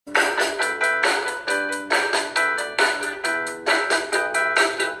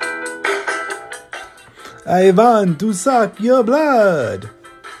I want to suck your blood.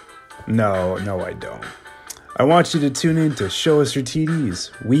 No, I don't. I want you to tune in to Show Us Your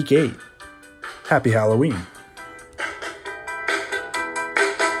TDs, Week 8. Happy Halloween.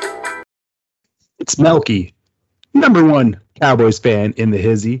 It's Melky, number one Cowboys fan in the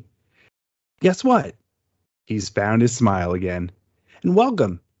hizzy. Guess what? He's found his smile again. And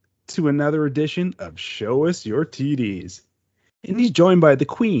welcome to another edition of Show Us Your TDs. And he's joined by the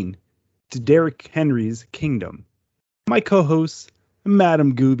Queen to Derrick Henry's kingdom. My co-host,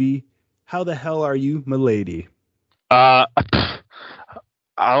 Madam Gooby. How the hell are you, milady? I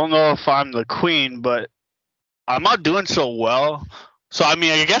don't know if I'm the queen, but I'm not doing so well. So, I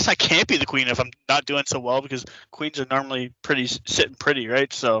mean, I guess I can't be the queen if I'm not doing so well because queens are normally sitting pretty,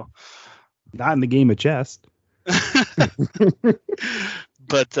 right? So, not in the game of chess. But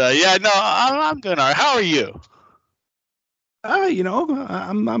yeah, no, I'm doing all right. How are you? I'm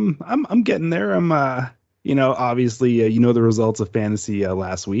getting there. I'm obviously, the results of fantasy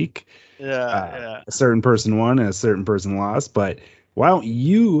last week. Yeah. A certain person won and a certain person lost. But why don't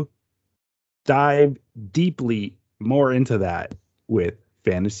you dive deeply more into that with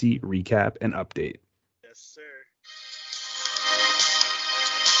fantasy recap and update? Yes, sir.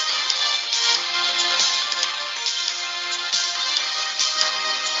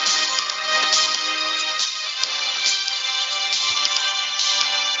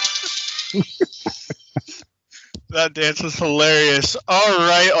 That dance was hilarious. All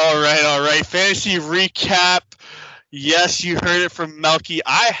right. Fantasy recap. Yes, you heard it from Melky.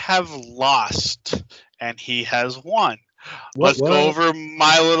 I have lost, and he has won. Let's go over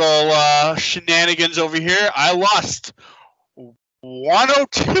my little shenanigans over here. I lost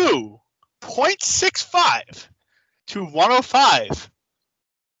 102.65 to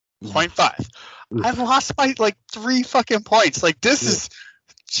 105.5. I've lost by like 3 fucking points. Like this is,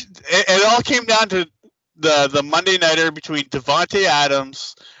 it all came down to the Monday nighter between Devontae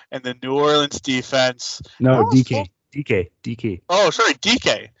Adams and the New Orleans defense. No, DK. Oh, sorry,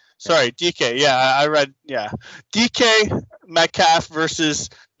 DK. Sorry, DK. Yeah, I read. Yeah, DK Metcalf versus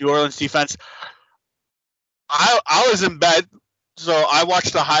New Orleans defense. I was in bed, so I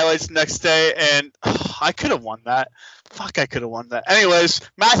watched the highlights the next day, and I could have won that. Fuck, I could have won that. Anyways,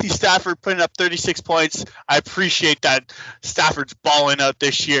 Matthew Stafford putting up 36 points. I appreciate that. Stafford's balling out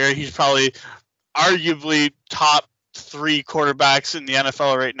this year. He's probably arguably top 3 quarterbacks in the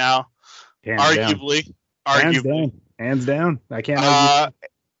NFL right now. Arguably. Hands down. I can't argue.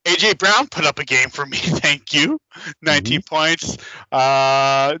 AJ Brown put up a game for me. Thank you. 19 points.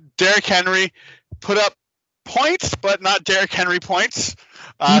 Derrick Henry put up points, but not Derrick Henry points.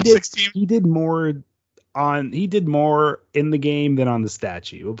 16. He did more in the game than on the stat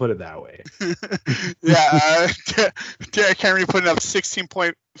sheet. We'll put it that way. Yeah. Derrick Henry putting up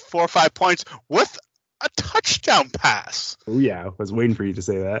 16.45 points with a touchdown pass. Oh, yeah. I was waiting for you to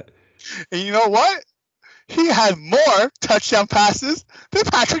say that. And you know what? He had more touchdown passes than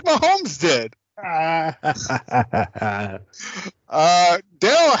Patrick Mahomes did.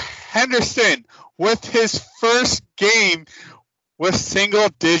 Darrell Henderson with his first game with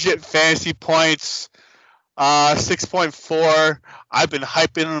single-digit fantasy points, 6.4. I've been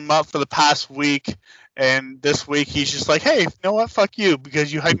hyping him up for the past week, and this week he's just like, hey, you know what? Fuck you,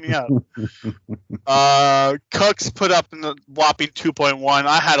 because you hyped me up. Cooks put up in the whopping 2.1.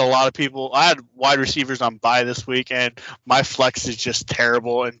 I had wide receivers on bye this week, and my flex is just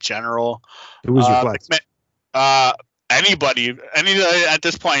terrible in general. Who was your flex? Anybody at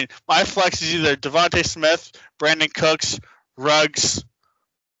this point. My flex is either Devontae Smith, Brandon Cooks, Ruggs,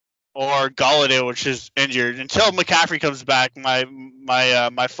 or Golladay, which is injured. Until McCaffrey comes back,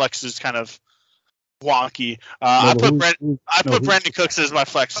 my flex is kind of wonky. I put Brandon Cooks as my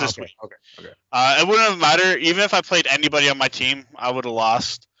flex this week. Okay. It wouldn't have mattered. Even if I played anybody on my team, I would have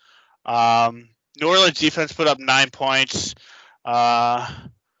lost. New Orleans defense put up 9 points. And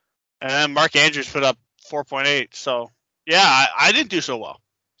then Mark Andrews put up 4.8. So, yeah, I didn't do so well.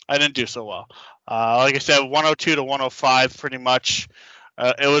 Like I said, 102 to 105 pretty much.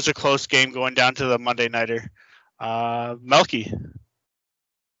 It was a close game going down to the Monday nighter. Melky,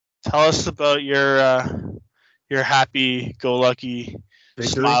 tell us about your happy-go-lucky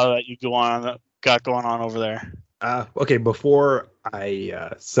smile that you got going on over there. Okay, before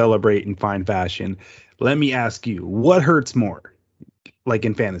I celebrate in fine fashion, let me ask you, what hurts more, like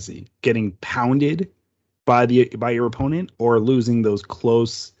in fantasy, getting pounded by your opponent or losing those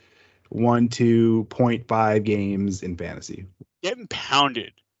close 1-2.5 games in fantasy? Getting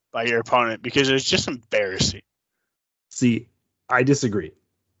pounded by your opponent because it's just embarrassing. See, I disagree.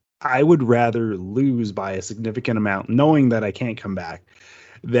 I would rather lose by a significant amount, knowing that I can't come back,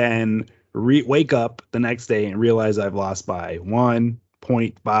 than wake up the next day and realize I've lost by 1,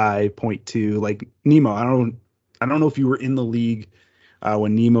 0.5, 0.2. Like Nemo, I don't know if you were in the league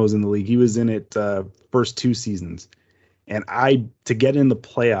when Nemo's in the league. He was in it first 2 seasons. And to get in the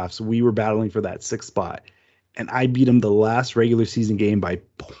playoffs, we were battling for that 6th spot. And I beat him the last regular season game by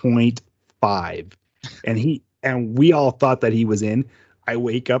 0.5. And we all thought that he was in. I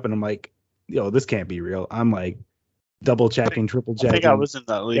wake up and I'm like, yo, this can't be real. I'm like double checking, triple checking. I think I was in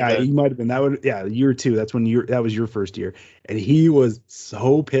that league. Yeah, you might have been. Year 2. That's when that was your first year. And he was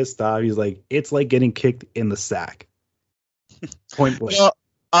so pissed off. He's like, it's like getting kicked in the sack. Point blank. Well,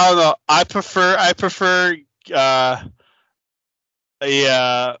 I don't know. I prefer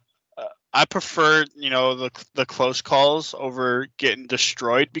the close calls over getting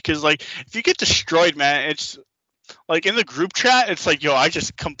destroyed, because like if you get destroyed, man, it's like in the group chat, it's like, yo, I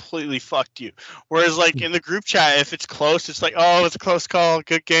just completely fucked you. Whereas like in the group chat, if it's close, it's like, oh, it's a close call,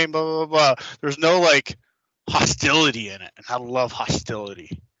 good game, blah blah blah. There's no like hostility in it, and I love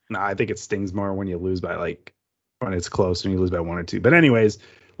hostility. No, I think it stings more when you lose by when it's close and you lose by 1 or 2. But anyways,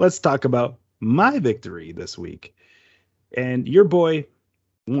 let's talk about my victory this week. And your boy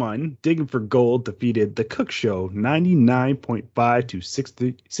won. Digging for Gold defeated the Cook Show 99.5 to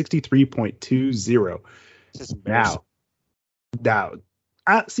 63.20. Now,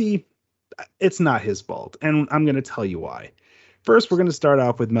 see, it's not his fault, and I'm going to tell you why. First, we're going to start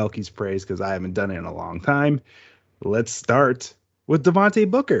off with Melky's praise because I haven't done it in a long time. Let's start with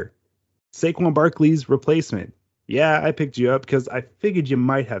Devontae Booker, Saquon Barkley's replacement. Yeah, I picked you up because I figured you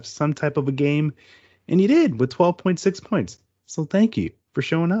might have some type of a game, and you did with 12.6 points. So thank you for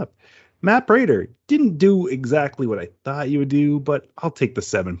showing up. Matt Prater didn't do exactly what I thought you would do, but I'll take the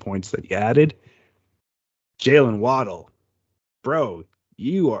 7 points that you added. Jalen Waddle, bro,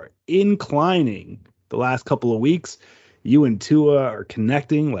 you are inclining the last couple of weeks. You and Tua are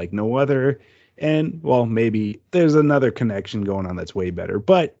connecting like no other. And, well, maybe there's another connection going on that's way better,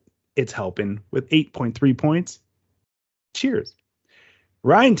 but it's helping with 8.3 points. Cheers.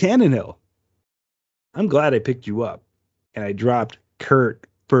 Ryan Tannehill, I'm glad I picked you up. And I dropped Kurt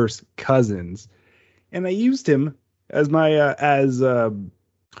versus Cousins. And I used him as Herbert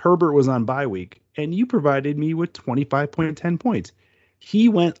was on bye week. And you provided me with 25.10 points. He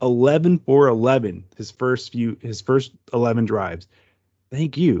went 11 for 11 his first 11 drives.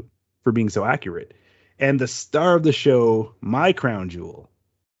 Thank you for being so accurate. And the star of the show, my crown jewel,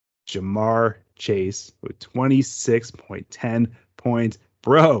 Jamar Chase with 26.10 points.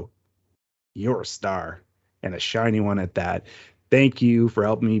 Bro, you're a star, and a shiny one at that. Thank you for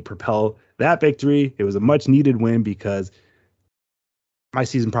helping me propel that victory. It was a much needed win because my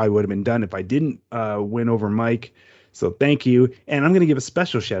season probably would have been done if I didn't win over Mike. So thank you. And I'm going to give a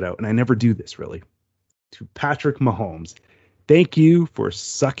special shout out, and I never do this really, to Patrick Mahomes. Thank you for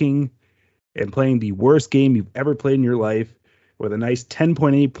sucking and playing the worst game you've ever played in your life with a nice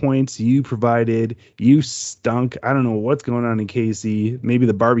 10.8 points you provided. You stunk. I don't know what's going on in KC. Maybe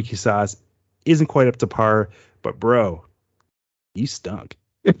the barbecue sauce isn't quite up to par, but bro, you stunk.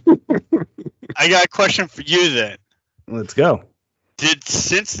 I got a question for you then. Let's go. Did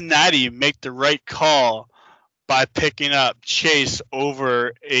Cincinnati make the right call by picking up Chase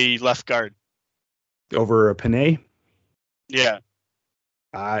over a left guard? Over a Panay? Yeah.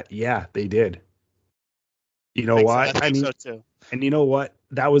 Yeah, they did. You know why? I mean, so too. And you know what?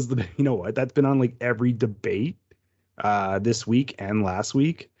 That's been on like every debate this week and last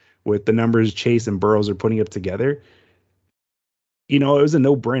week with the numbers Chase and Burrows are putting up together. You know, it was a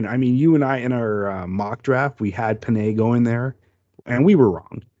no-brainer. I mean, you and I in our mock draft, we had Panay going there, and we were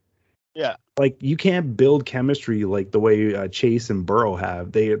wrong. Yeah. Like, you can't build chemistry like the way Chase and Burrow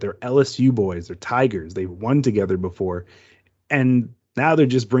have. They're LSU boys. They're Tigers. They've won together before. And now they're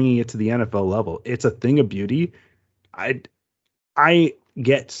just bringing it to the NFL level. It's a thing of beauty. I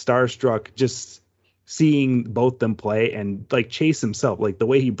get starstruck just seeing both them play, and like Chase himself, like the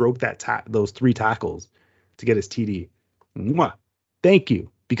way he broke those 3 tackles to get his TD. Mwah. Thank you,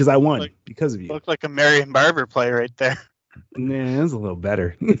 because I won because of you. Looked like a Marion Barber play right there. Nah, it was a little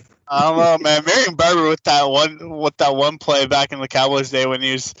better. I don't know, man. Marion Barber with that one play back in the Cowboys day when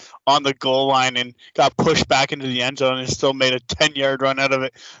he was on the goal line and got pushed back into the end zone and still made a 10-yard run out of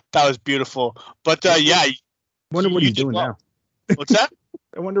it. That was beautiful. But yeah, wonder what he's doing now. What's that?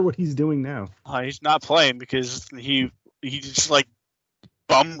 I wonder what he's doing now. He's not playing because he just like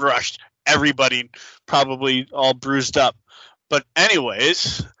bum rushed everybody, probably all bruised up. But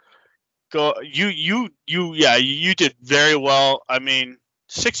anyways, you did very well. I mean,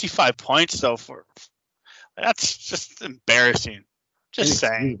 65 points though, that's just embarrassing. Just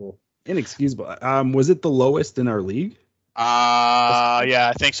saying. Inexcusable. Was it the lowest in our league? Yeah,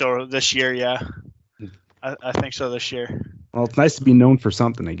 I think so this year. Yeah, I think so this year. Well, it's nice to be known for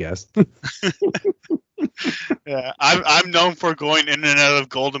something, I guess. Yeah, I'm known for going in and out of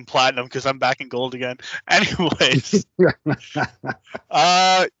gold and platinum because I'm back in gold again. Anyways,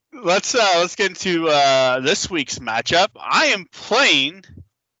 let's get into this week's matchup. I am playing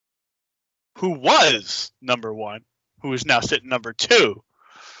who was number 1, who is now sitting number 2.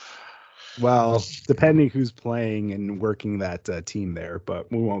 Well, depending who's playing and working that team there,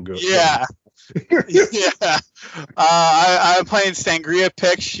 but we won't go. Yeah. Yeah. I'm playing Sangria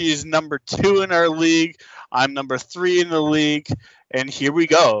Pick. She's number 2 in our league. I'm number 3 in the league. And here we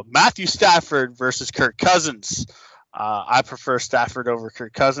go. Matthew Stafford versus Kirk Cousins. I prefer Stafford over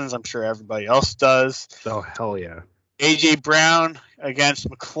Kirk Cousins. I'm sure everybody else does. Oh, hell yeah. A.J. Brown against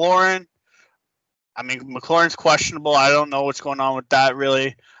McLaurin. I mean, McLaurin's questionable. I don't know what's going on with that,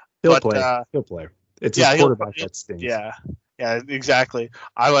 really. He'll play. It's his quarterback that stinks. Yeah, exactly.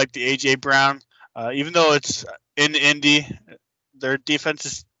 I like the A.J. Brown. Even though it's in Indy, their defense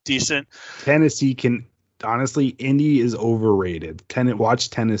is decent. Tennessee can – honestly, Indy is overrated. Watch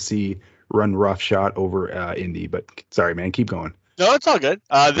Tennessee run roughshod over Indy. But sorry, man, keep going. No, it's all good.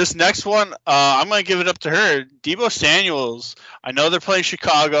 This next one, I'm going to give it up to her. Deebo Samuels. I know they're playing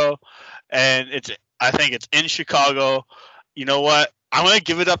Chicago, and I think it's in Chicago. You know what? I'm going to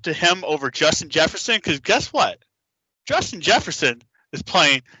give it up to him over Justin Jefferson because guess what? Justin Jefferson is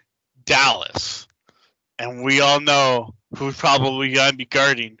playing Dallas. And we all know who's probably going to be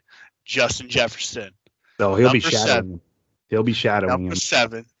guarding Justin Jefferson. So he'll be shadowing him. He'll be shadowing him. Number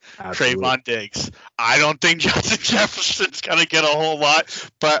 7, Absolutely. Trayvon Diggs. I don't think Justin Jefferson's going to get a whole lot,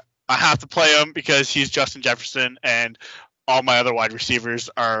 but I have to play him because he's Justin Jefferson and all my other wide receivers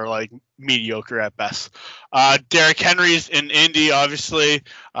are like mediocre at best. Derrick Henry's in Indy, obviously,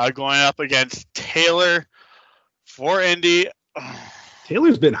 going up against Taylor for Indy.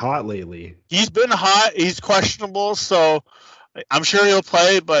 Taylor's been hot lately. He's been hot. He's questionable, so I'm sure he'll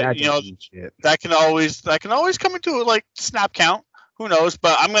play. But that can always come into like snap count. Who knows?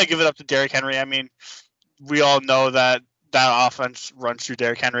 But I'm gonna give it up to Derrick Henry. I mean, we all know that offense runs through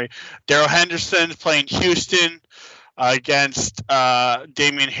Derrick Henry. Darrell Henderson's playing Houston against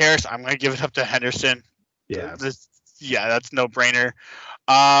Damian Harris. I'm going to give it up to Henderson. Yeah. That's no brainer.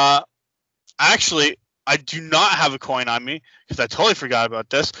 Actually, I do not have a coin on me because I totally forgot about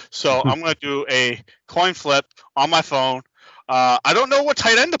this. So I'm going to do a coin flip on my phone. I don't know what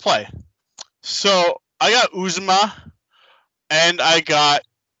tight end to play. So I got Uzomah and I got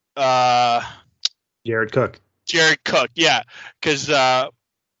Jared Cook. Yeah, because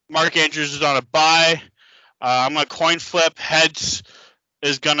Mark Andrews is on a bye. I'm going to coin flip. Heads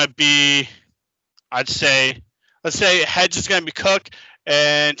is going to be, let's say heads is going to be Cook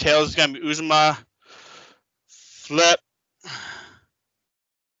and tails is going to be Uzomah. Flip.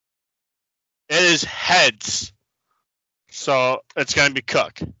 It is heads. So it's going to be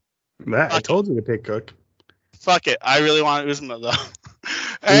Cook. I told you to pick Cook. Fuck it. I really want Uzomah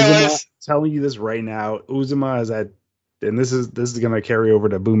though. Uzomah, telling you this right now. Uzomah is at, and this is going to carry over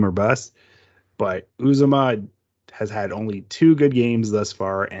to Boomer Bust. But Uzomah has had only 2 good games thus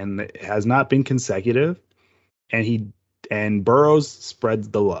far, and it has not been consecutive. And Burrows spreads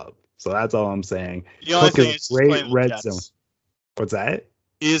the love, so that's all I'm saying. Cook is great red zone. What's that?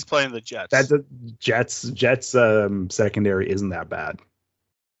 He is playing the Jets. That's the Jets secondary isn't that bad.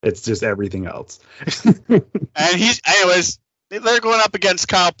 It's just everything else. And anyways, they're going up against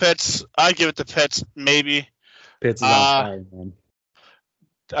Kyle Pitts. I give it to Pitts, maybe. Pitts is on fire, man.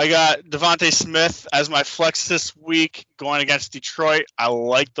 I got Devontae Smith as my flex this week going against Detroit. I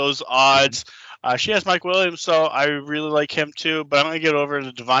like those odds. She has Mike Williams, so I really like him too. But I'm going to get over to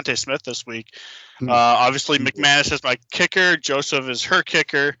Devontae Smith this week. Obviously, McManus is my kicker. Joseph is her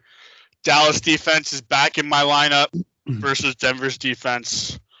kicker. Dallas defense is back in my lineup versus Denver's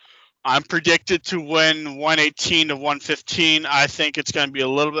defense. I'm predicted to win 118 to 115. I think it's going to be a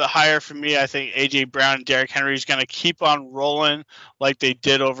little bit higher for me. I think A.J. Brown and Derrick Henry is going to keep on rolling like they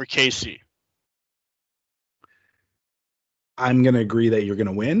did over Casey. I'm going to agree that you're going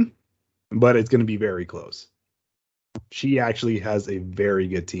to win, but it's going to be very close. She actually has a very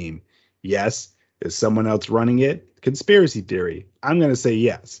good team. Yes, is someone else running it? Conspiracy theory. I'm going to say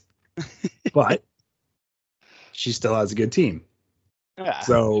yes. But she still has a good team. Yeah,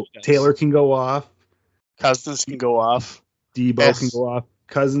 so Taylor can go off. Cousins can go off. Deebo can go off.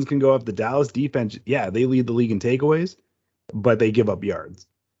 Cousins can go off. The Dallas defense, they lead the league in takeaways, but they give up yards.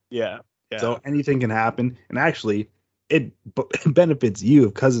 Yeah. So anything can happen. And actually, it benefits you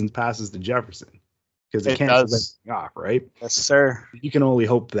if Cousins passes to Jefferson because it can't let off, right? Yes, sir. You can only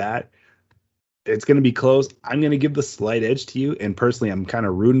hope that. It's going to be close. I'm going to give the slight edge to you. And personally, I'm kind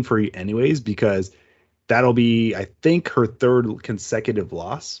of rooting for you anyways, because that'll be, I think, her third consecutive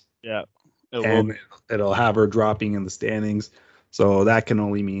loss. Yeah. And it'll have her dropping in the standings. So that can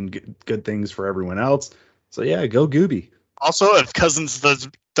only mean good things for everyone else. So yeah, go Gooby. Also, if Cousins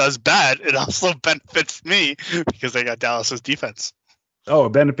does bad, it also benefits me because I got Dallas's defense. Oh,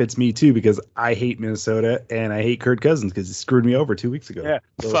 it benefits me too because I hate Minnesota and I hate Kirk Cousins because he screwed me over 2 weeks ago. Yeah,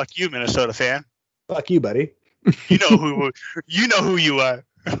 so, fuck you, Minnesota fan. Fuck you, buddy. You know who you are.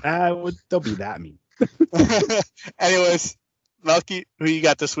 Don't be that mean. Anyways, Melky, who you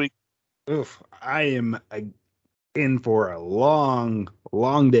got this week? Oof, I am in for a long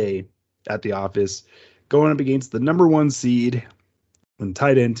day at the office, going up against the number 1 seed. And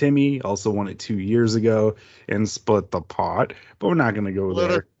tight end Timmy also won it 2 years ago and split the pot, but we're not going to go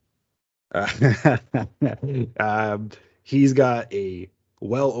there. He's got a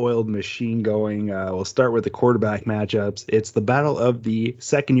well-oiled machine going. We'll start with the quarterback matchups. It's the battle of the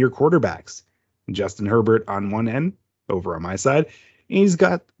second-year quarterbacks. Justin Herbert on one end, over on my side. And he's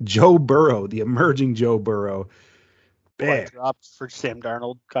got Joe Burrow, the emerging Joe Burrow. I dropped for Sam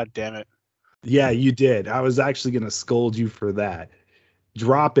Darnold. God damn it. Yeah, you did. I was actually going to scold you for that.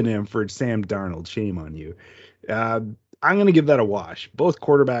 Dropping him for Sam Darnold. Shame on you. I'm going to give that a wash. Both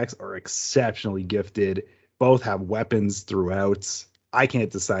quarterbacks are exceptionally gifted. Both have weapons throughout. I can't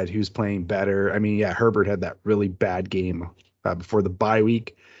decide who's playing better. I mean, yeah, Herbert had that really bad game before the bye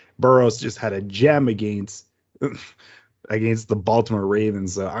week. Burrows just had a gem against the Baltimore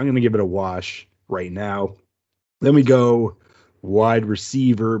Ravens. So I'm going to give it a wash right now. Then we go wide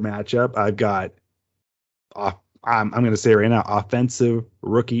receiver matchup. I've got I'm going to say right now, offensive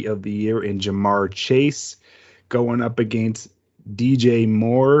rookie of the year in Jamar Chase going up against DJ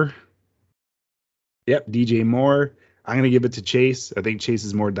Moore. Yep, DJ Moore. I'm going to give it to Chase. I think Chase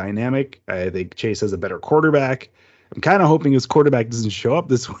is more dynamic. I think Chase has a better quarterback. I'm kind of hoping his quarterback doesn't show up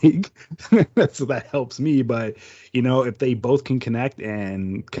this week. So that helps me. But, if they both can connect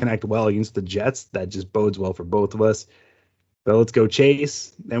well against the Jets, that just bodes well for both of us. So let's go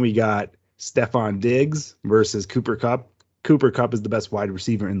Chase. Then we got Stephon Diggs versus Cooper Kupp. Cooper Kupp is the best wide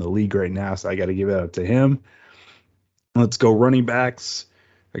receiver in the league right now, so I got to give it up to him. Let's go running backs.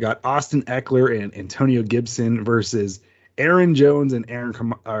 I got Austin Eckler and Antonio Gibson versus Aaron Jones and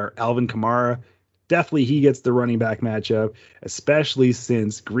Alvin Kamara. Definitely he gets the running back matchup, especially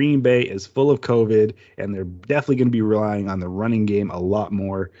since Green Bay is full of COVID, and they're definitely going to be relying on the running game a lot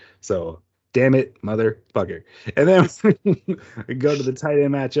more. So damn it, motherfucker. And then we go to the tight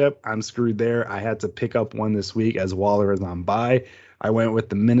end matchup. I'm screwed there. I had to pick up one this week as Waller is on bye. I went with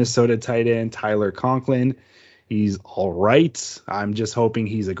the Minnesota tight end, Tyler Conklin. He's all right. I'm just hoping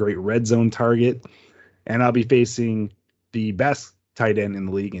he's a great red zone target. And I'll be facing the best tight end in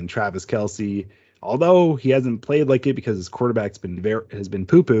the league in Travis Kelce. Although he hasn't played like it because his quarterback's has been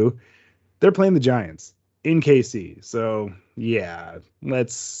poo-poo, they're playing the Giants in KC. So, yeah,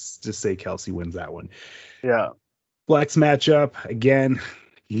 let's just say Kelce wins that one. Yeah. Flex matchup, again,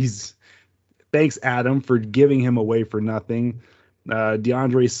 thanks, Adam, for giving him away for nothing.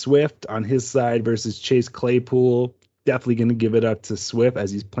 DeAndre Swift on his side versus Chase Claypool. Definitely going to give it up to Swift as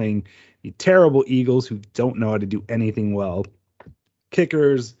he's playing the terrible Eagles who don't know how to do anything well.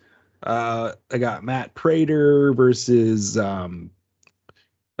 Kickers, I got Matt Prater versus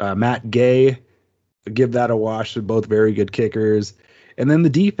Matt Gay. Give that a wash. They're both very good kickers. And then the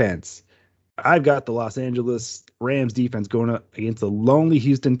defense. I've got the Los Angeles Rams defense going up against the lonely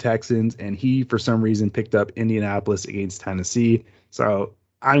Houston Texans, and he, for some reason, picked up Indianapolis against Tennessee. So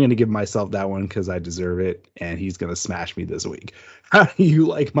I'm going to give myself that one because I deserve it, and he's going to smash me this week. How do you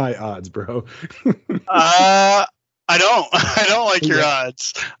like my odds, bro? I don't like your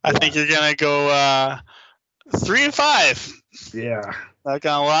odds. I think you're going to go 3-5. Yeah. Not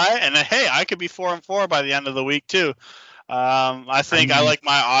gonna lie, and hey, I could be 4-4 by the end of the week too. I think I like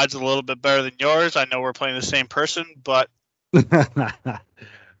my odds a little bit better than yours. I know we're playing the same person, but I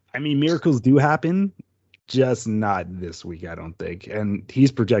mean, miracles do happen, just not this week, I don't think. And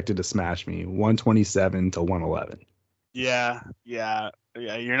he's projected to smash me 127 to 111. Yeah.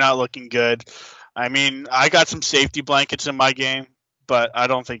 You're not looking good. I mean, I got some safety blankets in my game, but I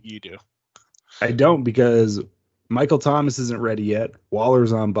don't think you do. I don't because Michael Thomas isn't ready yet.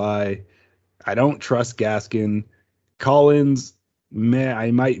 Waller's on bye. I don't trust Gaskin. Collins,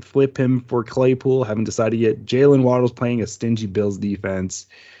 I might flip him for Claypool. Haven't decided yet. Jalen Waddle's playing a stingy Bills defense.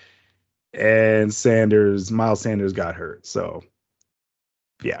 And Miles Sanders got hurt. So,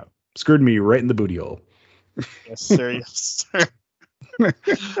 yeah, screwed me right in the booty hole. Yes, sir. Yes, sir.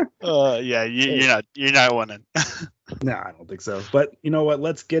 Yeah, you're not winning. No, I don't think so. But you know what?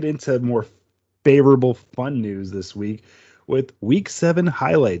 Let's get into more favorable fun news this week with Week 7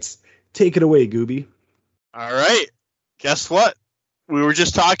 highlights. Take it away, Gooby. All right. Guess what? We were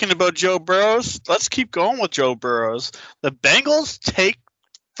just talking about Joe Burrows. Let's keep going with Joe Burrows. The Bengals take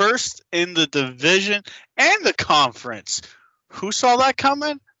first in the division and the conference. Who saw that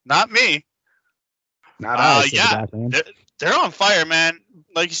coming? Not me. Not I. Yeah, they're on fire, man.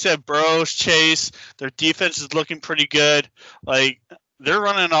 Like you said, Burrows, Chase, their defense is looking pretty good. Like, they're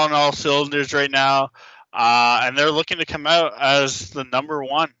running on all cylinders right now, and they're looking to come out as the number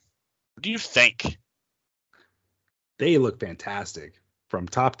one. What do you think? They look fantastic from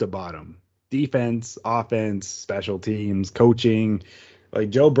top to bottom. Defense, offense, special teams, coaching. Like,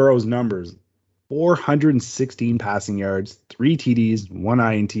 Joe Burrow's numbers, 416 passing yards, 3 TDs, 1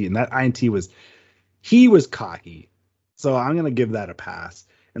 INT, and that INT he was cocky. So I'm going to give that a pass.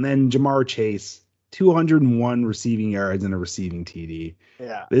 And then Jamar Chase, 201 receiving yards and a receiving TD.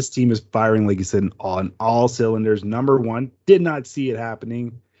 Yeah. This team is firing, like you said, on all cylinders. Number one, did not see it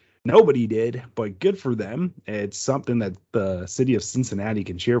happening. Nobody did, but good for them. It's something that the city of Cincinnati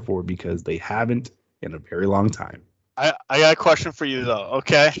can cheer for because they haven't in a very long time. I got a question for you, though,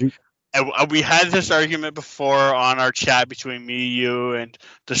 okay? And we had this argument before on our chat between me, you, and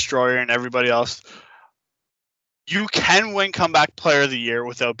Destroyer and everybody else. You can win Comeback Player of the Year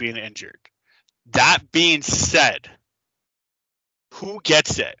without being injured. That being said, who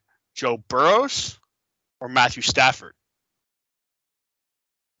gets it? Joe Burrows or Matthew Stafford?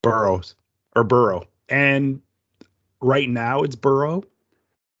 Burrow. And right now it's Burrow.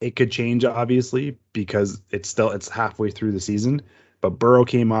 It could change, obviously, because it's halfway through the season. But Burrow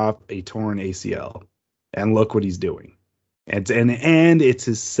came off a torn ACL, and look what he's doing. And it's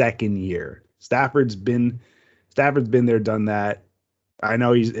his second year. Stafford's been there, done that. I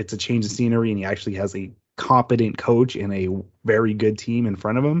know it's a change of scenery, and he actually has a competent coach and a very good team in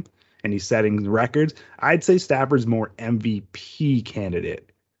front of him, and he's setting records. I'd say Stafford's more MVP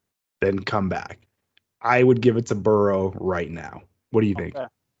candidate than comeback. I would give it to Burrow right now. What do you think? Okay.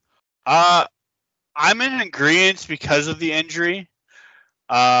 I'm in agreement because of the injury.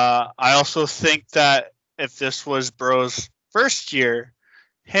 I also think that if this was Burrow's first year,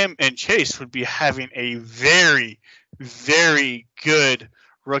 him and Chase would be having a very, very good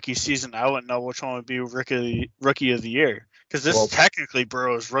rookie season. I wouldn't know which one would be rookie of the year because this is technically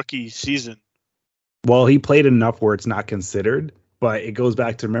Burrow's rookie season. Well, he played enough where it's not considered, but it goes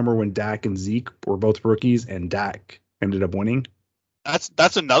back to remember when Dak and Zeke were both rookies and Dak ended up winning.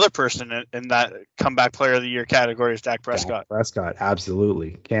 That's another person in that comeback player of the year category is Dak Prescott. Dak Prescott,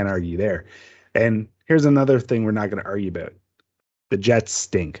 absolutely. Can't argue there. And here's another thing we're not going to argue about. The Jets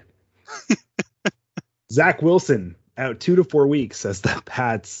stink. Zach Wilson out 2 to 4 weeks as the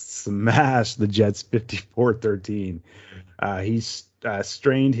Pats smashed the Jets 54-13. He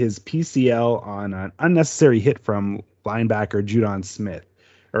strained his PCL on an unnecessary hit from linebacker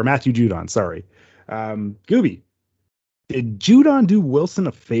Matthew Judon, sorry. Gooby, did Judon do Wilson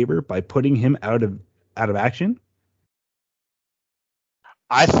a favor by putting him out of action?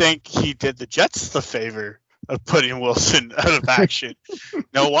 I think he did the Jets the favor of putting Wilson out of action.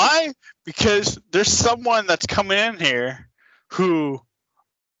 Know why? Because there's someone that's coming in here who,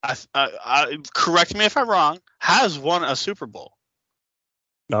 correct me if I'm wrong, has won a Super Bowl.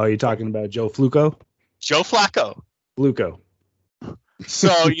 Oh, you're talking about Joe Flacco? Joe Flacco. Flacco.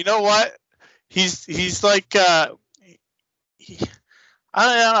 So you know what? He's like I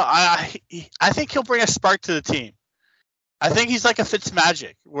don't know. I think he'll bring a spark to the team. I think he's like a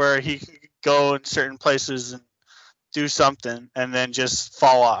Fitzmagic where he can go in certain places and do something and then just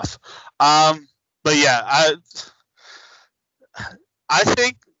fall off. But yeah, I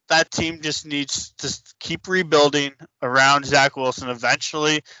think that team just needs to keep rebuilding around Zach Wilson.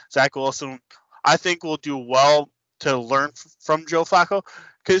 Eventually, Zach Wilson, I think, will do well to learn from Joe Flacco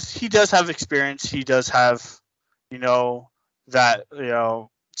because he does have experience. He does have, that,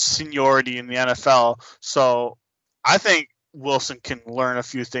 seniority in the NFL. So I think Wilson can learn a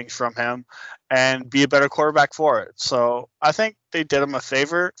few things from him and be a better quarterback for it. So I think they did him a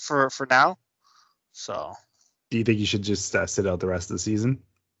favor for now. So do you think you should just sit out the rest of the season?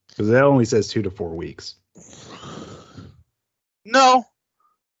 Because that only says 2 to 4 weeks. No.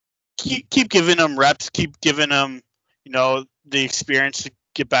 Keep giving him reps. Keep giving him, the experience to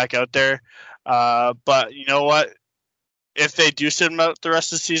get back out there. But you know what? If they do sit him out the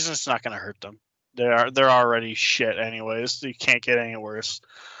rest of the season, it's not going to hurt them. They're already shit anyways. You can't get any worse.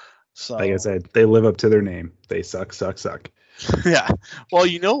 So, like I said, they live up to their name. They suck. Yeah. Well,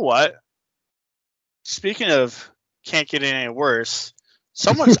 you know what? Speaking of can't get any worse,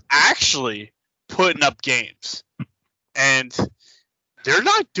 someone's actually putting up games. And they're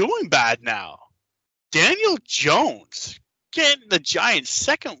not doing bad now. Daniel Jones getting the Giants'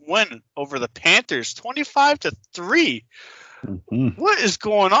 second win over the Panthers, 25-3. Mm-hmm. What is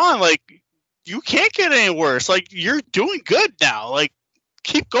going on? Like, you can't get any worse. Like, you're doing good now. Like,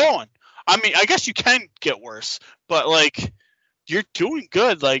 keep going. I mean, I guess you can get worse, but like, you're doing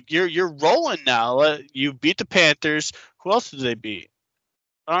good. Like, you're rolling now. You beat the Panthers. Who else did they beat?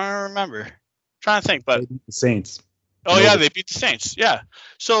 I don't remember. I'm trying to think, but The Saints. oh yeah, they beat the Saints. Yeah.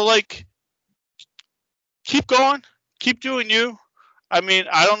 So like, keep going, keep doing you. I mean,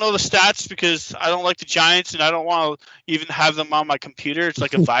 I don't know the stats because I don't like the Giants and I don't want to even have them on my computer. It's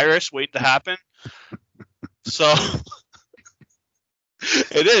like a virus waiting to happen. So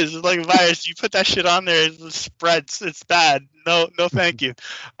it is. It's like a virus. You put that shit on there, it spreads. It's bad. No, thank you.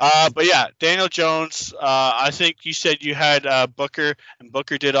 But yeah, Daniel Jones. I think you said you had Booker, and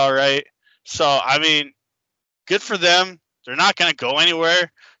Booker did all right. So I mean, good for them. They're not going to go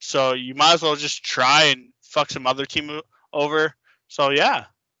anywhere. So you might as well just try and fuck some other team over. So yeah,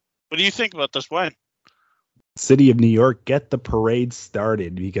 what do you think about this win? City of New York, get the parade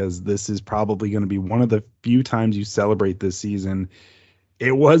started, because this is probably going to be one of the few times you celebrate this season.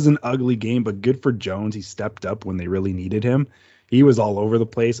 It was an ugly game, but good for Jones. He stepped up when they really needed him. He was all over the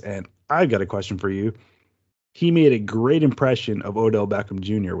place. And I've got a question for you. He made a great impression of Odell Beckham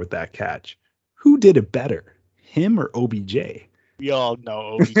Jr. with that catch. Who did it better, him or OBJ? We all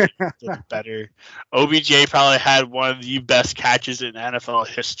know OBJ did it better. OBJ probably had one of the best catches in NFL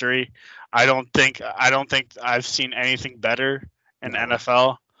history. I don't think I've seen anything better in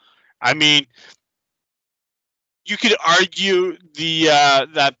NFL. I mean, you could argue the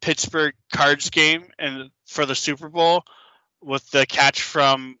that Pittsburgh Cards game and for the Super Bowl with the catch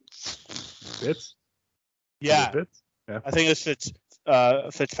from Fitz? Yeah. Fitz? Yeah. I think it's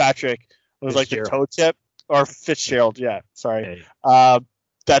Fitzpatrick. It was like the toe tip. Or Fitzgerald, yeah. Sorry. Hey.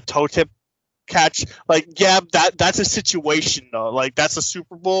 That toe tip catch, like, yeah, that's a situation though. Like, that's a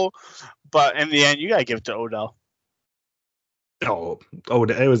Super Bowl, but in the end, you gotta give it to Odell. Oh,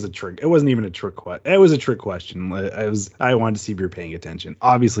 it was a trick. It wasn't even a trick question. It was a trick question. I wanted to see if you're paying attention.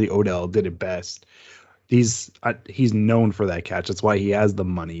 Obviously, Odell did it best. He's known for that catch. That's why he has the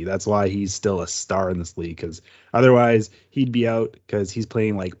money. That's why he's still a star in this league. Because otherwise, he'd be out because he's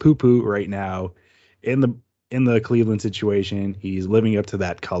playing like poo-poo right now. In the Cleveland situation, he's living up to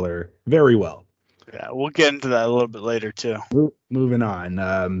that color very well. Yeah, we'll get into that a little bit later too. Moving on.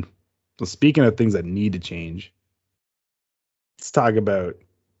 Well, speaking of things that need to change, let's talk about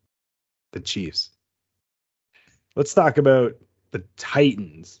the Chiefs. Let's talk about the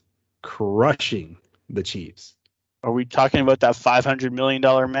Titans crushing the Chiefs. Are we talking about that $500 million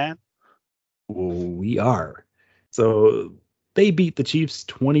man? Well, we are. So they beat the Chiefs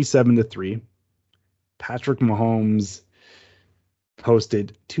 27-3. Patrick Mahomes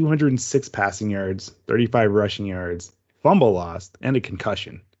posted 206 passing yards, 35 rushing yards, fumble lost, and a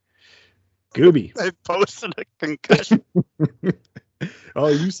concussion. Gooby. They posted a concussion. Oh,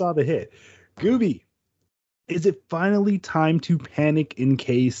 you saw the hit. Gooby, is it finally time to panic in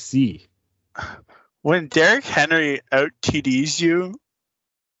KC? When Derrick Henry out TDs you,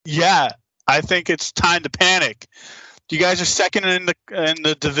 yeah, I think it's time to panic. You guys are second in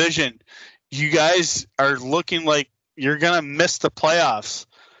the division. You guys are looking like you're going to miss the playoffs.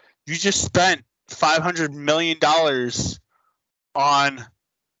 You just spent $500 million on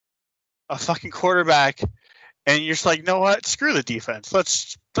a fucking quarterback, and you're just like, you know what? Screw the defense.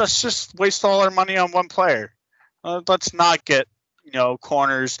 Let's just waste all our money on one player. Let's not get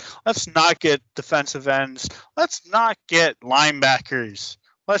corners. Let's not get defensive ends. Let's not get linebackers.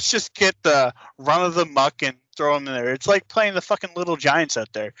 Let's just get the run of the muck and throw them in there. It's like playing the fucking little Giants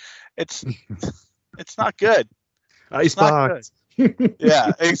out there. It's not good. Icebox.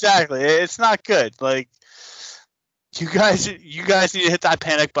 Yeah, exactly. It's not good. Like, you guys need to hit that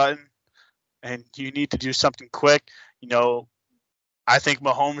panic button, and you need to do something quick. I think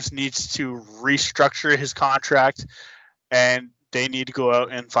Mahomes needs to restructure his contract, and they need to go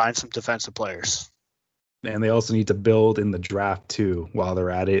out and find some defensive players. And they also need to build in the draft too while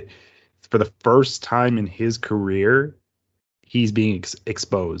they're at it. For the first time in his career, he's being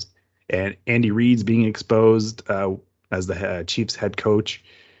exposed. And Andy Reid's being exposed as the Chiefs head coach.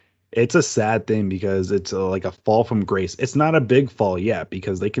 It's a sad thing because it's like a fall from grace. It's not a big fall yet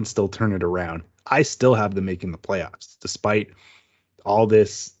because they can still turn it around. I still have them making the playoffs despite all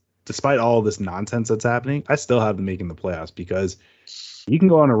this nonsense that's happening. I still have them making the playoffs because you can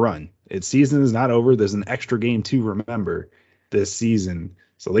go on a run. Its season is not over. There's an extra game to remember this season,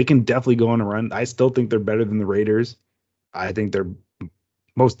 so they can definitely go on a run. I still think they're better than the Raiders. I think they're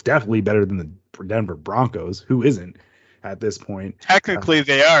most definitely better than the Denver Broncos. Who isn't? at this point. Technically,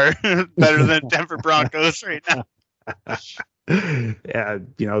 they are better than Denver Broncos right now. Yeah,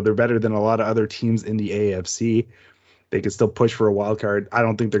 they're better than a lot of other teams in the AFC. They could still push for a wild card. I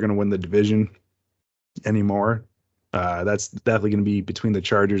don't think they're going to win the division anymore. That's definitely going to be between the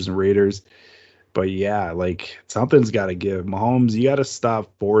Chargers and Raiders. But yeah, like something's got to give. Mahomes, you got to stop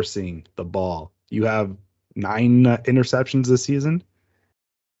forcing the ball. You have 9 interceptions this season.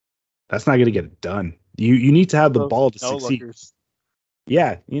 That's not going to get it done. You need to have the ball to succeed. Lookers.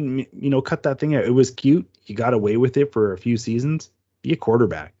 Yeah, cut that thing out. It was cute. You got away with it for a few seasons. Be a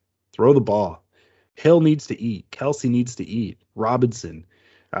quarterback. Throw the ball. Hill needs to eat. Kelsey needs to eat. Robinson.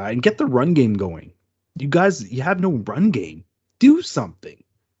 And get the run game going. You guys, you have no run game. Do something.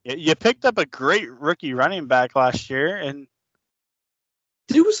 You picked up a great rookie running back last year, and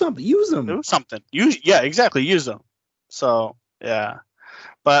do something. Use them. Do something. Exactly. Use them. So, yeah.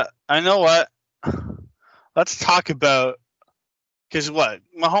 But I know what. Let's talk about, because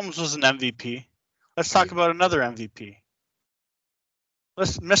Mahomes was an MVP. Let's talk about another MVP.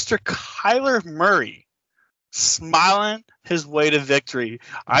 Mr. Kyler Murray smiling his way to victory.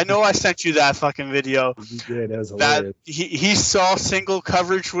 I know I sent you that fucking video. You did. That was hilarious. He saw single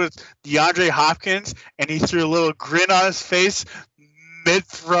coverage with DeAndre Hopkins, and he threw a little grin on his face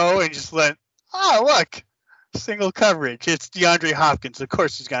mid-throw and just went, oh, look, single coverage. It's DeAndre Hopkins. Of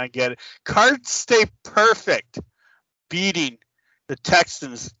course he's going to get it. Cards stay perfect, beating the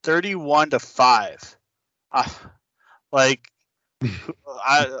Texans 31-5. I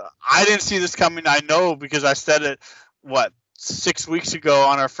didn't see this coming. I know because I said it 7 weeks ago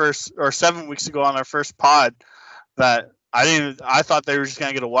on our first pod that I thought they were just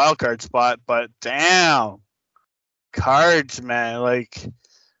gonna get a wild card spot, but damn, Cards, man, like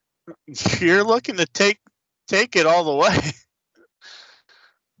you're looking to take it all the way.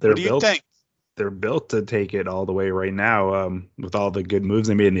 What do you think? They're built to take it all the way right now, with all the good moves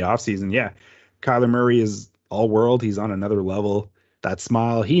they made in the offseason. Yeah, Kyler Murray is all world. He's on another level. That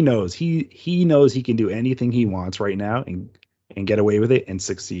smile, he knows he knows he can do anything he wants right now and get away with it and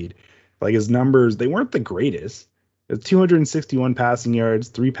succeed. Like his numbers, they weren't the greatest. It's 261 passing yards,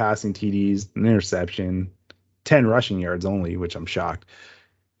 3 passing TDs, an interception, 10 rushing yards only, which I'm shocked.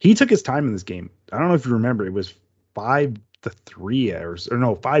 He took his time in this game. I don't know if you remember, it was 5-3 or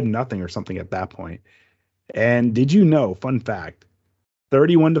 5-0 or something at that point. And did you know, fun fact,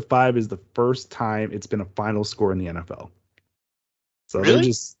 31-5 is the first time it's been a final score in the NFL. So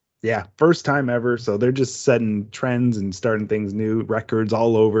really? First time ever. So they're just setting trends and starting things new, records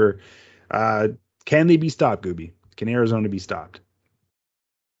all over. Can they be stopped, Gooby? Can Arizona be stopped?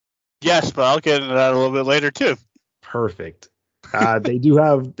 Yes, but I'll get into that a little bit later too. Perfect. They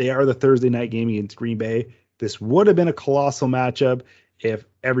are the Thursday night game against Green Bay. This would have been a colossal matchup if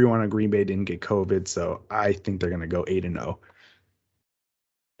everyone on Green Bay didn't get COVID. So I think they're going to go 8-0.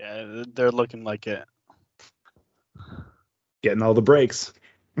 Yeah, they're looking like it. Getting all the breaks.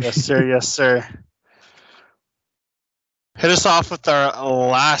 Yes, sir. Yes, sir. Hit us off with our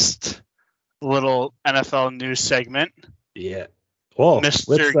last little NFL news segment. Yeah. Well,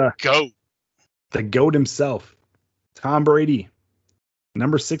 Mr. GOAT. The GOAT himself. Tom Brady.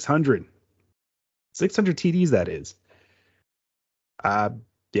 Number 600. 600 TDs, that is.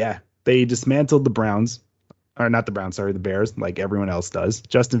 Yeah. They dismantled the Browns. Or not the Browns, sorry, the Bears, like everyone else does.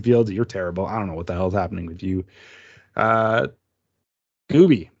 Justin Fields, you're terrible. I don't know what the hell is happening with you.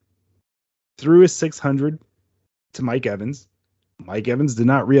 Gooby threw his 600 to Mike Evans. Mike Evans did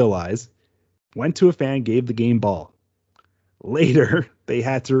not realize, went to a fan, gave the game ball. Later, they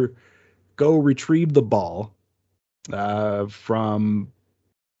had to go retrieve the ball from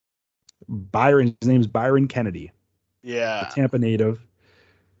Byron. His name is Byron Kennedy. Yeah. A Tampa native.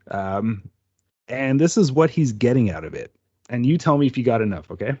 And this is what he's getting out of it. And you tell me if you got enough,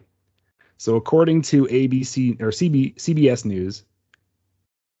 okay? So according to ABC or CBS News,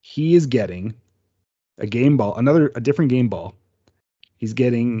 he is getting a game ball, a different game ball. He's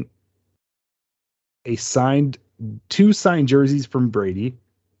getting two signed jerseys from Brady,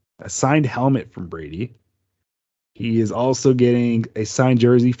 a signed helmet from Brady. He is also getting a signed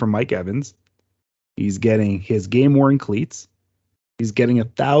jersey from Mike Evans. He's getting his game-worn cleats. He's getting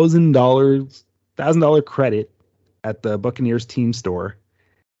 $1,000 credit at the Buccaneers team store,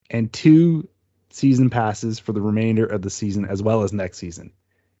 and 2 season passes for the remainder of the season as well as next season.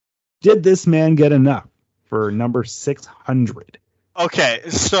 Did this man get enough for number 600? Okay,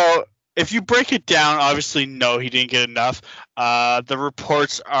 so if you break it down, obviously no, he didn't get enough. The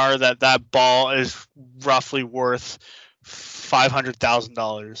reports are that ball is roughly worth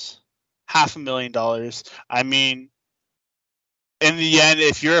 $500,000, $500,000. I mean, in the end,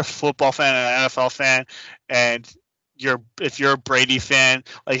 if you're a football fan and an NFL fan, and if you're a Brady fan,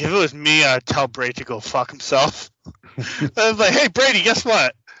 like if it was me, I'd tell Brady to go fuck himself. I was like, hey Brady, guess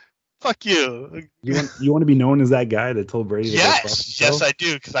what? Fuck you. You want to be known as that guy that told Brady to go fuck himself? Yes, I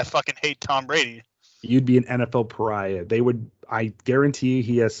do, because I fucking hate Tom Brady. You'd be an NFL pariah. I guarantee you,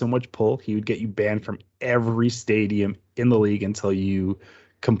 he has so much pull, he would get you banned from every stadium in the league until you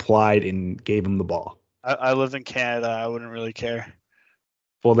complied and gave him the ball. I live in Canada. I wouldn't really care.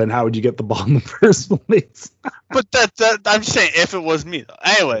 Well, then how would you get the ball in the first place? But that I'm saying if it was me, though.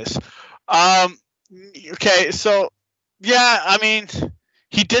 Anyways, okay, so yeah, I mean,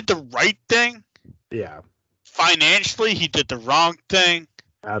 he did the right thing. Yeah. Financially, he did the wrong thing.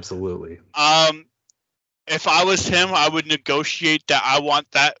 Absolutely. If I was him, I would negotiate that I want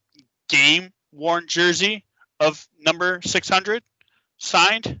that game-worn jersey of number 600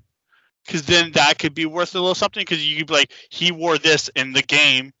 signed, because then that could be worth a little something, because you could be like, he wore this in the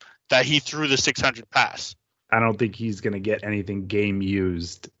game that he threw the 600 pass. I don't think he's going to get anything game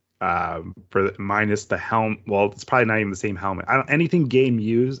used for minus the helmet. Well, it's probably not even the same helmet. Anything game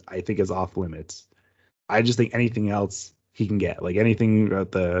used, I think, is off limits. I just think anything else he can get, like anything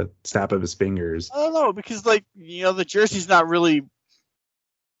at the snap of his fingers. I don't know, because the jersey's not really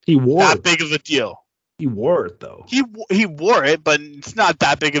that big of a deal. He wore it though. He wore it, but it's not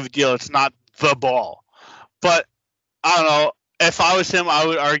that big of a deal. It's not the ball. But I don't know. If I was him, I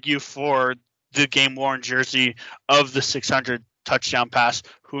would argue for the game worn jersey of the 600 touchdown pass.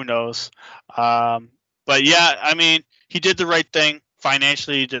 Who knows? But yeah, I mean, he did the right thing.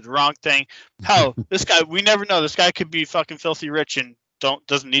 Financially, he did the wrong thing. Hell, this guy, we never know. This guy could be fucking filthy rich and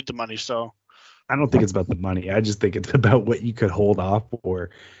doesn't need the money. So I don't think it's about the money. I just think it's about what you could hold off for.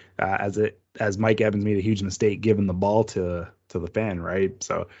 As Mike Evans made a huge mistake giving the ball to the fan, right?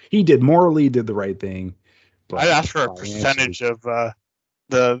 So he did the right thing. I'd ask for a percentage of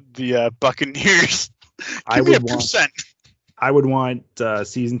the Buccaneers. Give me a percent. I would want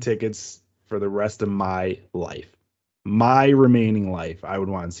season tickets for the rest of my life. My remaining life, I would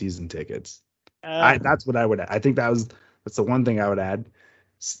want season tickets. That's what I would add. I think that's the one thing I would add.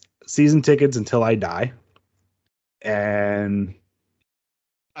 Season tickets until I die. And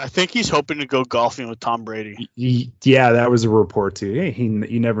I think he's hoping to go golfing with Tom Brady. Yeah, that was a report too. Hey,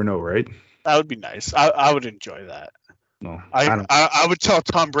 you never know, right? That would be nice. I would enjoy that. No, I would tell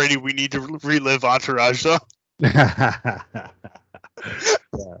Tom Brady we need to relive Entourage, though. Yeah,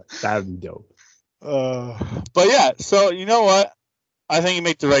 that would be dope. But yeah, so you know what? I think you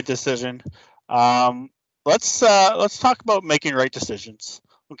make the right decision. Let's talk about making right decisions.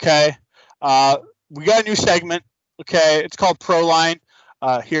 Okay. We got a new segment. Okay, it's called ProLine.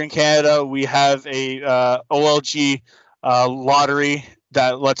 Here in Canada, we have a OLG lottery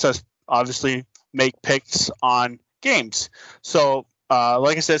that lets us obviously make picks on games. So,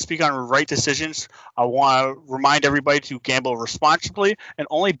 like I said, speak on right decisions. I want to remind everybody to gamble responsibly and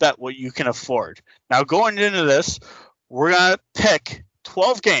only bet what you can afford. Now, going into this, we're going to pick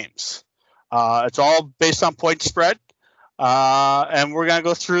 12 games. It's all based on point spread. And we're going to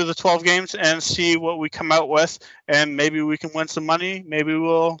go through the 12 games and see what we come out with. And maybe we can win some money. Maybe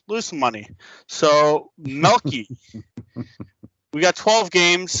we'll lose some money. So, Melky, we got 12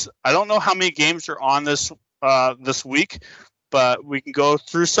 games. I don't know how many games are on this week, but we can go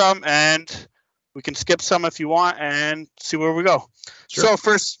through some and we can skip some if you want and see where we go. Sure.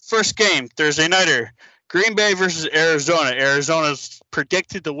 So, first game, Thursday nighter, Green Bay versus Arizona. Arizona's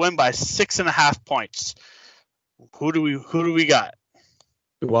predicted to win by 6.5 points. Who do we got?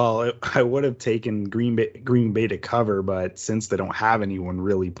 Well, I would have taken Green Bay to cover, but since they don't have anyone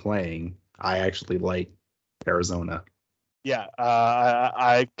really playing, I actually like Arizona. Yeah,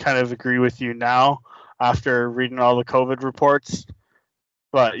 I kind of agree with you now after reading all the COVID reports.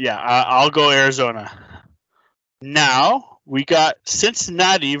 But yeah, I'll go Arizona. Now we got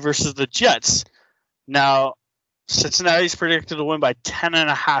Cincinnati versus the Jets. Now, Cincinnati's predicted to win by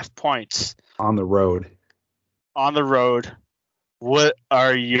 10.5 points on the road. What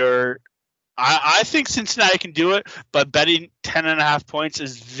are your? I think Cincinnati can do it, but betting 10.5 points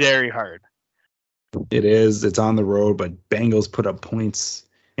is very hard. It is. It's on the road, but Bengals put up points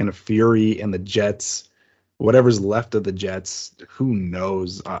in a fury, and the Jets, whatever's left of the Jets, who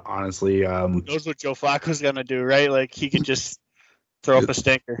knows? Honestly, who knows what Joe Flacco's gonna do, right? Like he could just throw up a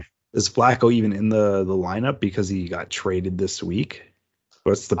stinker. Is Flacco even in the lineup because he got traded this week?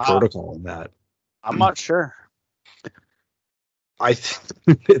 What's the protocol in that? I'm not sure.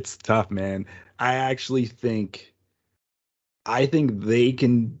 It's tough, man. I think the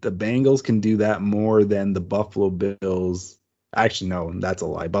Bengals can do that more than the Buffalo Bills. Actually, no, that's a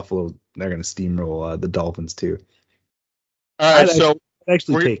lie. Buffalo, they're going to steamroll the Dolphins too. All right, I'd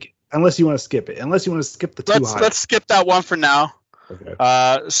actually take it. unless you want to skip it. Unless you want to skip the two. Let's skip that one for now.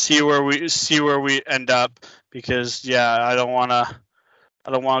 Okay. See where we end up, because I don't want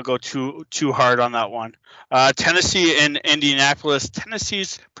to go too hard on that one. Tennessee and Indianapolis.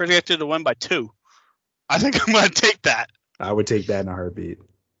 Tennessee's predicted to win by 2. I think I'm going to take that. I would take that in a heartbeat.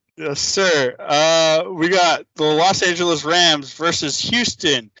 Yes, sir. We got the Los Angeles Rams versus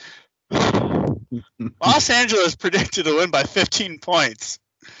Houston. Los Angeles predicted to win by 15 points.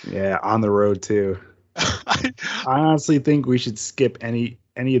 Yeah, on the road too. I honestly think we should skip any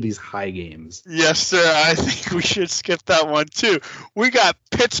of these high games. Yes, sir. I think we should skip that one too. We got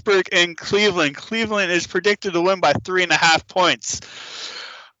Pittsburgh and Cleveland. Cleveland is predicted to win by 3.5 points.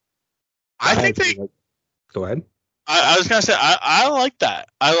 Go ahead. I was gonna say I like that.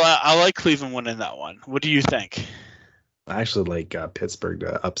 I like Cleveland winning that one. What do you think? I actually like Pittsburgh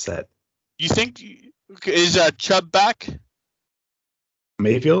to upset. You think is Chubb back?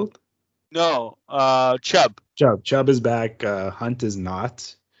 Mayfield? No, Chubb. Chubb is back. Hunt is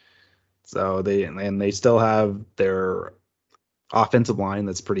not. So they still have their offensive line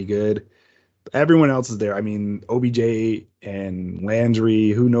that's pretty good. Everyone else is there. I mean, OBJ and Landry,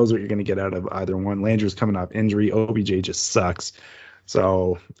 who knows what you're going to get out of either one. Landry's coming off injury. OBJ just sucks.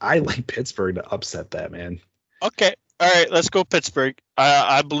 So I like Pittsburgh to upset that, man. Okay. All right. Let's go Pittsburgh.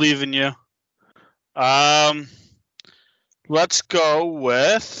 I believe in you. Let's go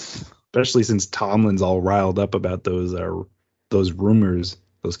with... Especially since Tomlin's all riled up about those rumors,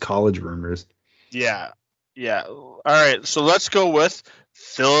 those college rumors. Yeah. All right. So let's go with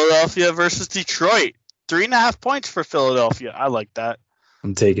Philadelphia versus Detroit. 3.5 points for Philadelphia. I like that.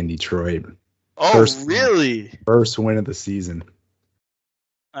 I'm taking Detroit. Oh, really? First win of the season.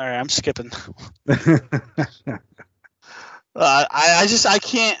 All right, I'm skipping. I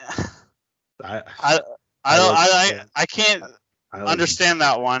can't. I can't understand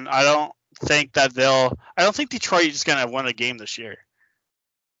that one. I don't think Detroit is going to win a game this year.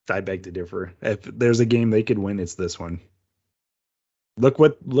 I beg to differ. If there's a game they could win, it's this one. Look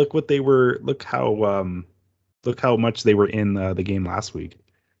how much they were in the game last week.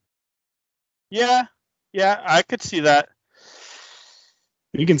 Yeah, I could see that.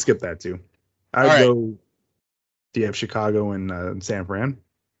 You can skip that too. I'd go. Do you have Chicago and San Fran?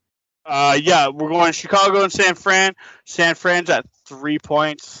 Yeah, we're going Chicago and San Fran. San Fran's at 3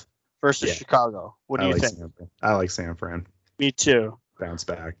 points versus Chicago. What do you think? I like San Fran. Me too. Bounce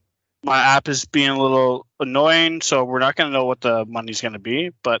back. My app is being a little annoying, so we're not going to know what the money's going to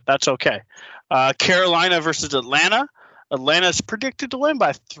be, but that's okay. Carolina versus Atlanta. Atlanta's predicted to win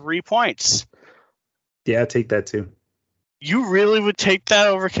by 3 points. Yeah, take that too. You really would take that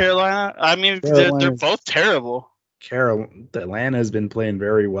over Carolina? I mean, they're both terrible. Atlanta has been playing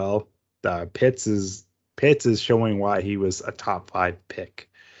very well. Pitts is showing why he was a top 5 pick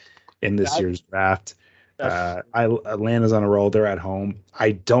in this year's draft. Atlanta's on a roll. They're at home.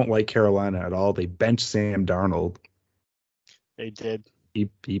 I don't like Carolina at all. They benched Sam Darnold. They did.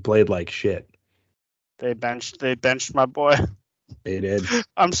 He played like shit. They benched my boy. They did.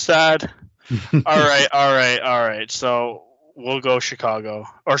 I'm sad. All right. So we'll go Chicago.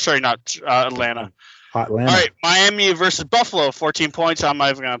 Or sorry, not Atlanta. Atlanta. All right, Miami versus Buffalo, 14 points. I'm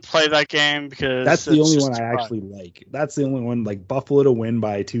not even going to play that game because that's the only one I actually like. That's the only one, like Buffalo to win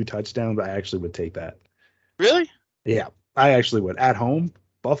by 2 touchdowns. I actually would take that. Really? Yeah, I actually would. At home,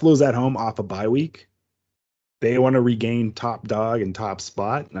 Buffalo's at home off a bye week. They want to regain top dog and top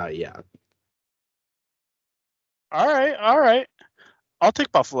spot. Yeah. All right. I'll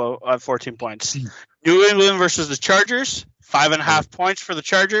take Buffalo at 14 points. New England versus the Chargers, 5.5 points for the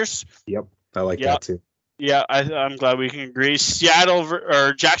Chargers. Yep, I like that too. Yeah, I'm glad we can agree.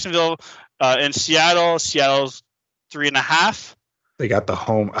 Jacksonville and Seattle. Seattle's 3.5. They got the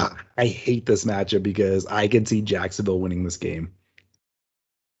home. I hate this matchup because I can see Jacksonville winning this game.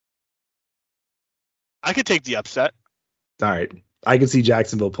 I could take the upset. All right. I can see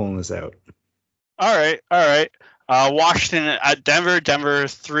Jacksonville pulling this out. All right. Washington at Denver. Denver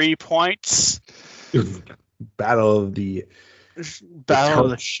 3 points. Battle of the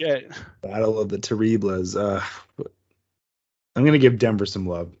shit. Battle of the Terribles. I'm going to give Denver some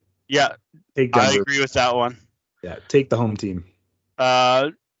love. Yeah. Take Denver. I agree with that one. Yeah. Take the home team.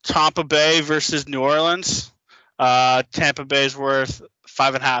 Tampa Bay versus New Orleans. Tampa Bay's worth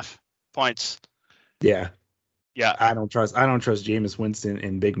 5.5 points. Yeah. Yeah. I don't trust Jameis Winston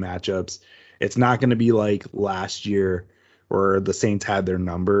in big matchups. It's not going to be like last year where the Saints had their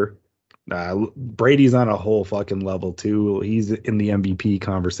number. Brady's on a whole fucking level too. He's in the MVP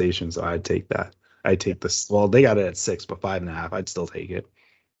conversation, so I'd take that. I'd take this. Well, they got it at 6, but 5.5. I'd still take it.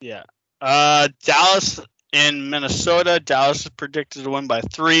 Yeah. Dallas in Minnesota. Dallas is predicted to win by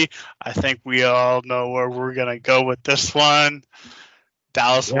 3. I think we all know where we're going to go with this one.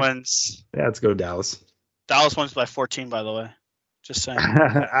 Dallas wins. Yeah, let's go Dallas. Dallas wins by 14, by the way. Just saying.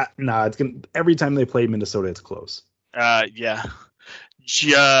 Nah, every time they play Minnesota, it's close. Yeah.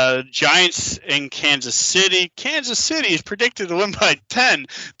 Giants in Kansas City. Kansas City is predicted to win by 10.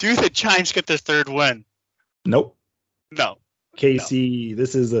 Do the Giants get their 3rd win? Nope. No. KC,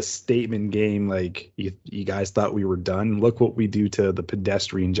 this is a statement game. Like you guys thought we were done. Look what we do to the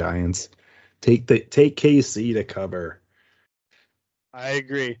pedestrian Giants. Take KC to cover. I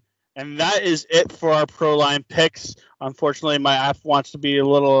agree. And that is it for our Pro Line picks. Unfortunately, my app wants to be a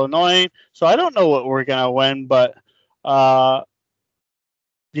little annoying, so I don't know what we're gonna win, but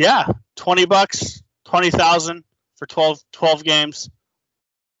yeah, $20, 20,000 for 12 games.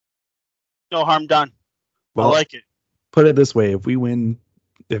 No harm done. Well, I like it. Put it this way: if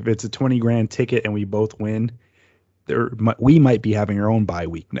it's a 20 grand ticket and we both win, we might be having our own bye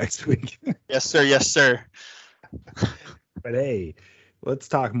week next week. Yes, sir. Yes, sir. But hey, let's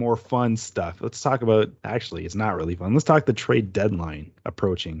talk more fun stuff. Let's talk about, actually, it's not really fun. Let's talk the trade deadline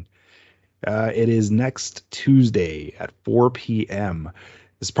approaching. It is next Tuesday at 4 p.m.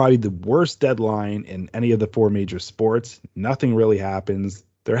 It's probably the worst deadline in any of the 4 major sports. Nothing really happens.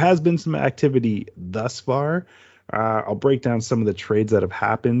 There has been some activity thus far. I'll break down some of the trades that have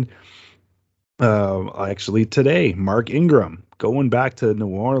happened. Actually, today, Mark Ingram going back to New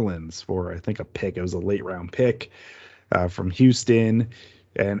Orleans for, I think, a pick. It was a late round pick from Houston.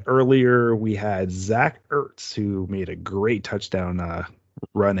 And earlier we had Zach Ertz, who made a great touchdown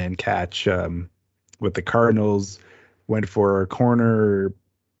run and catch with the Cardinals. Went for a corner,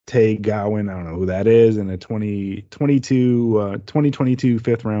 Tay Gowan, I don't know who that is, and a 2022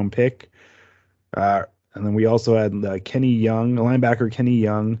 fifth round pick. And then we also had Kenny Young, a linebacker Kenny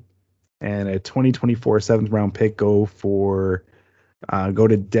Young, and a 2024 seventh round pick go to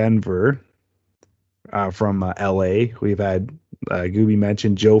Denver from LA. We've had Gooby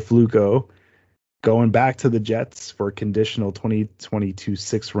mentioned Joe Flacco going back to the Jets for a conditional 2022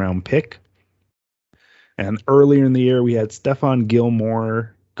 sixth round pick. And earlier in the year, we had Stephon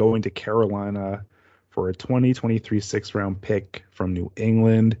Gilmore going to Carolina for a 2023 sixth round pick from New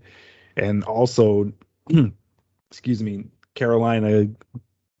England. And also, Carolina,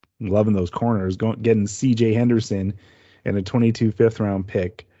 loving those corners, getting CJ Henderson and a 22 fifth round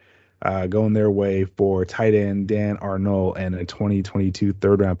pick going their way for tight end Dan Arnold and a 2022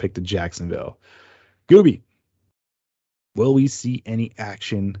 third round pick to Jacksonville. Gooby, will we see any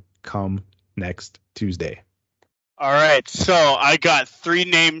action come next Tuesday? All right, so I got 3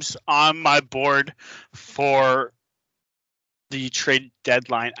 names on my board for the trade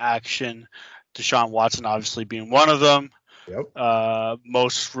deadline action. Deshaun Watson obviously being one of them. Yep.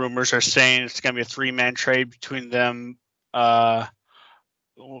 Most rumors are saying it's going to be a 3-man trade between them,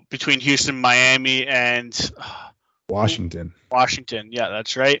 between Houston, Miami, and Washington. Yeah,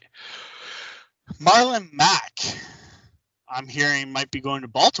 that's right. Marlon Mack, I'm hearing, might be going to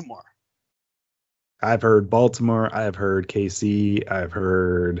Baltimore. I've heard Baltimore. I've heard KC. I've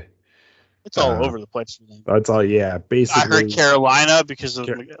heard. It's all over the place. That's all. Yeah, basically. I heard Carolina because of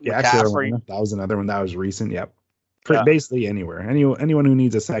McCaffrey. Carolina. That was another one that was recent. Yep. Yeah. Basically anywhere. Anyone who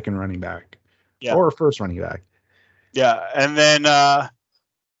needs a second running back. Yeah. Or a first running back. Yeah, and then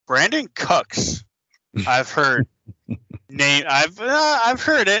Brandon Cooks. I've heard I've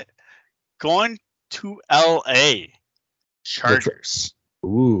heard it going to LA Chargers.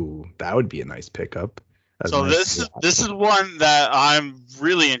 Ooh, that would be a nice pickup. So this is one that I'm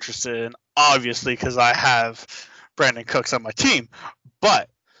really interested in, obviously, because I have Brandon Cooks on my team. But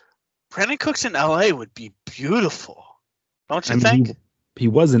Brandon Cooks in LA would be beautiful, don't you think? He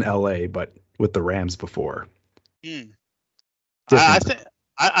was in LA, but with the Rams before. I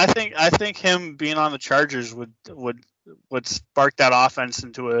think him being on the Chargers would spark that offense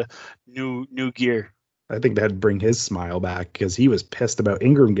into a new gear. I think that'd bring his smile back because he was pissed about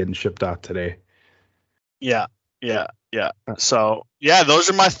Ingram getting shipped off today. Yeah. So yeah, those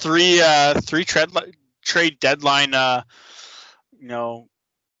are my three trade deadline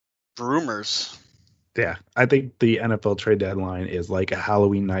rumors. Yeah, I think the NFL trade deadline is like a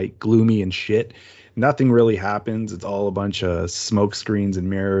Halloween night, gloomy and shit. Nothing really happens. It's all a bunch of smoke screens and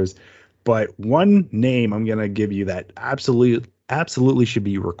mirrors. But one name I'm gonna give you that absolutely should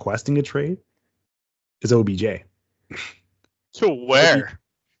be requesting a trade is OBJ. To where?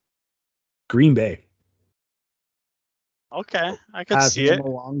 Green Bay. Okay, I can see it.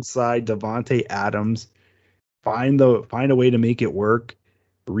 Alongside Devontae Adams, find a way to make it work,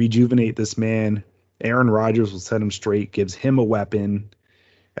 rejuvenate this man. Aaron Rodgers will set him straight, gives him a weapon,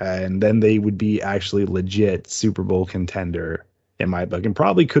 And then they would be actually legit Super Bowl contender in my book and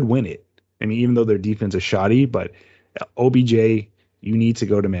probably could win it. I mean, even though their defense is shoddy, but OBJ, you need to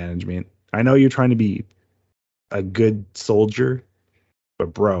go to management. I know you're trying to be a good soldier,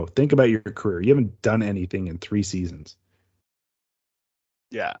 but bro, think about your career. You haven't done anything in 3 seasons.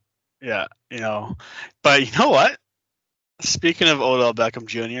 Yeah. But you know what? Speaking of Odell Beckham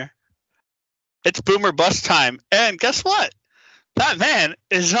Jr., it's boomer bust time. And guess what? That man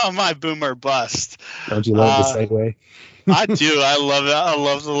is on my boomer bust. Don't you love the segue? I do. I love it. I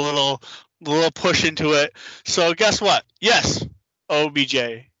love the little push into it. So guess what? Yes,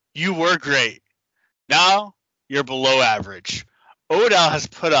 OBJ, you were great. Now you're below average. Odell has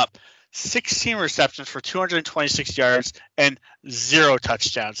put up 16 receptions for 226 yards and 0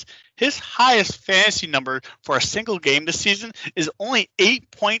 touchdowns. His highest fantasy number for a single game this season is only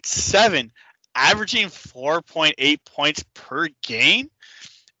 8.7, averaging 4.8 points per game.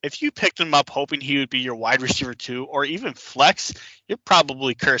 If you picked him up hoping he would be your wide receiver 2 or even flex, you're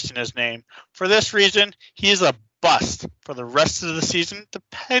probably cursing his name. For this reason, he is a bust for the rest of the season,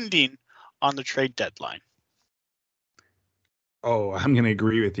 depending on the trade deadline. Oh, I'm going to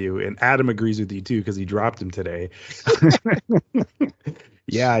agree with you. And Adam agrees with you, too, because he dropped him today.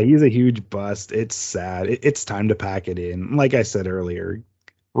 Yeah, he's a huge bust. It's sad. It's time to pack it in. Like I said earlier,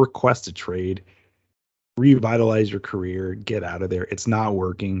 request a trade. Revitalize your career. Get out of there. It's not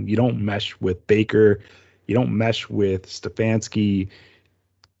working. You don't mesh with Baker. You don't mesh with Stefanski.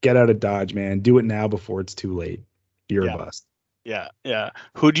 Get out of Dodge, man. Do it now before it's too late. You're a bust. Yeah.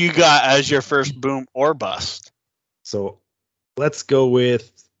 Who do you got as your first boom or bust? So let's go with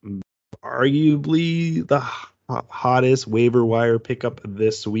arguably the hottest waiver wire pickup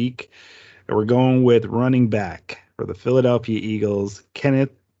this week. And we're going with running back for the Philadelphia Eagles,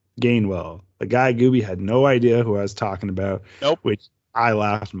 Kenneth Gainwell. The guy Gooby had no idea who I was talking about. Nope. Which I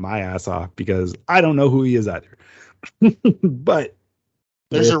laughed my ass off because I don't know who he is either. But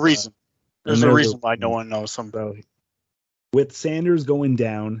there's a reason. There's a reason why no one knows him. So, with Sanders going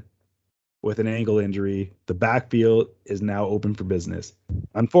down with an ankle injury, the backfield is now open for business.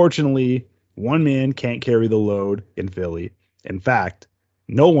 Unfortunately, one man can't carry the load in Philly. In fact,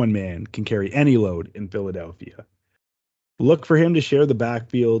 no one man can carry any load in Philadelphia. Look for him to share the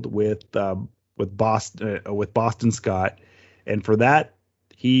backfield with Boston Scott, and for that,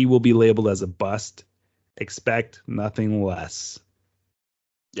 he will be labeled as a bust. Expect nothing less.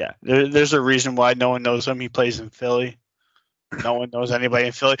 Yeah, there's a reason why no one knows him. He plays in Philly. No one knows anybody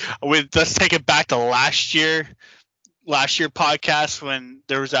in Philly. Let's take it back to last year podcast when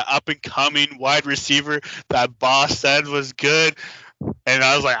there was that up and coming wide receiver that Boss said was good, and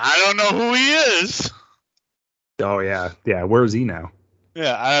I was like, I don't know who he is. Oh yeah. Where is he now?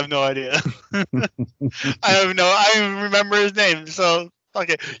 Yeah, I have no idea. I don't even remember his name. So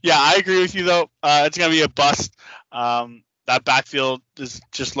okay, yeah, I agree with you though. It's gonna be a bust. That backfield is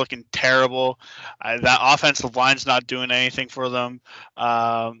just looking terrible. That offensive line's not doing anything for them.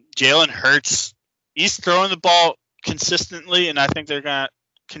 Jalen Hurts, he's throwing the ball consistently, and I think they're going to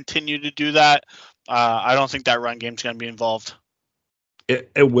continue to do that. I don't think that run game's going to be involved.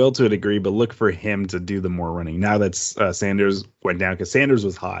 It will to a degree, but look for him to do the more running. Now that Sanders went down, because Sanders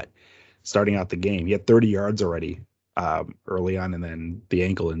was hot starting out the game. He had 30 yards already early on, and then the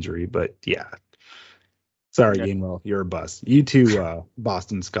ankle injury. But yeah. Sorry, Gainwell, you're a bust. You too,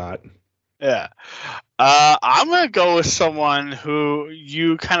 Boston Scott. Yeah. I'm going to go with someone who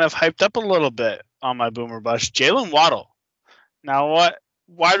you kind of hyped up a little bit on my boomer bust, Jalen Waddle. Now, what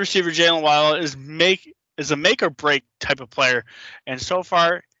wide receiver Jalen Waddle is a make or break type of player, and so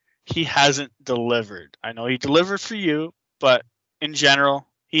far he hasn't delivered. I know he delivered for you, but in general,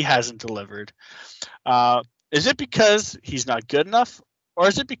 he hasn't delivered. Is it because he's not good enough? Or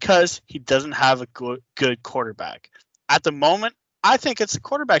is it because he doesn't have a good quarterback? At the moment, I think it's a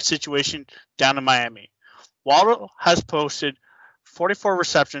quarterback situation down in Miami. Waddle has posted 44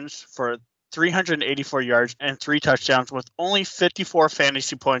 receptions for 384 yards and 3 touchdowns with only 54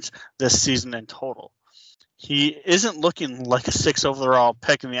 fantasy points this season in total. He isn't looking like a 6th overall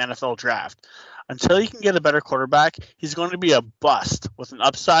pick in the NFL draft. Until he can get a better quarterback, he's going to be a bust with an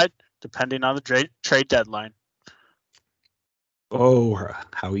upside depending on the trade deadline. Oh,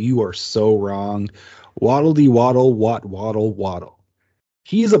 how you are so wrong. Waddle.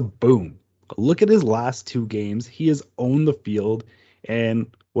 He is a boom. Look at his last 2 games. He has owned the field.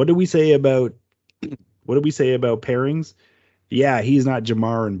 And what do we say about pairings? Yeah, he's not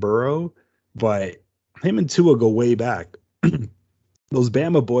Jamar and Burrow, but him and Tua go way back. Those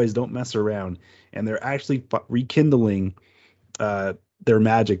Bama boys don't mess around, and they're actually rekindling their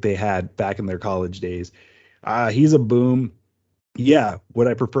magic they had back in their college days. He's a boom. Yeah, would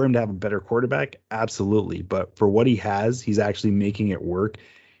I prefer him to have a better quarterback? Absolutely. But for what he has, he's actually making it work.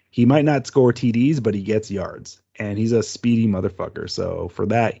 He might not score TDs, but he gets yards. And he's a speedy motherfucker. So for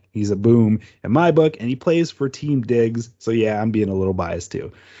that, he's a boom in my book. And he plays for Team Diggs. So yeah, I'm being a little biased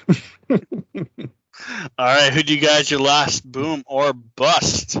too. All right, who do you guys your last boom or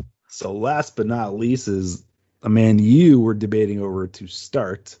bust? So last but not least is a man you were debating over to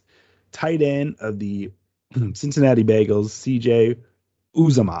start. Tight end of the Cincinnati Bengals, CJ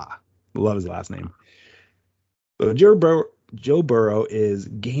Uzama. Love his last name. So Joe Burrow is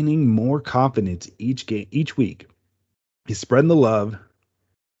gaining more confidence each week. He's spreading the love.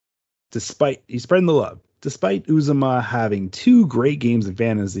 Despite Uzama having 2 great games in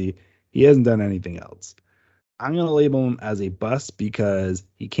fantasy, he hasn't done anything else. I'm going to label him as a bust because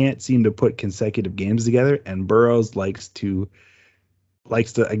he can't seem to put consecutive games together, and Burrows likes to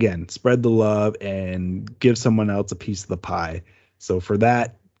again spread the love and give someone else a piece of the pie. So for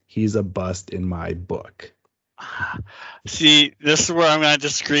that, he's a bust in my book. See, this is where I'm going to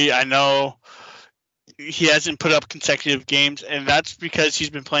disagree. I know he hasn't put up consecutive games, and that's because he's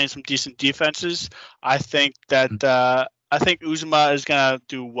been playing some decent defenses. I think Uzama is going to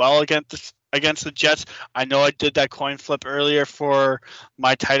do well against the Jets. I know I did that coin flip earlier for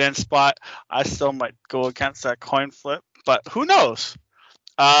my tight end spot. I still might go against that coin flip, but who knows?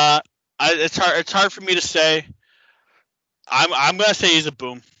 It's hard for me to say. I'm going to say he's a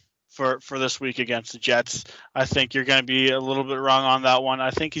boom for this week against the Jets. I think you're going to be a little bit wrong on that one.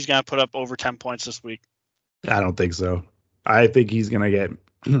 I think he's going to put up over 10 points this week. I don't think so. I think he's going to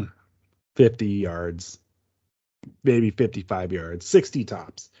get 50 yards, maybe 55 yards, 60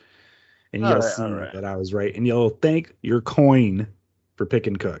 tops. And you'll see that I was right. And you'll thank your coin for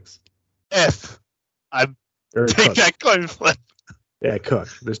picking Cooks. If I take that coin flip. Yeah, Cook.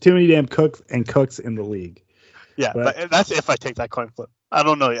 There's too many damn Cooks in the league. Yeah, but that's if I take that coin flip. I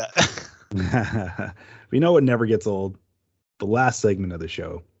don't know yet. We know what never gets old. The last segment of the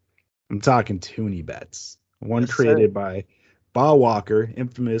show. I'm talking Toonie Bets. One created by Bob Walker,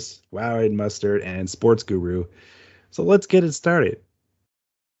 infamous Wow-Eyed Mustard, and Sports Guru. So let's get it started.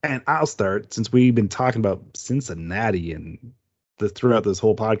 And I'll start since we've been talking about Cincinnati and throughout this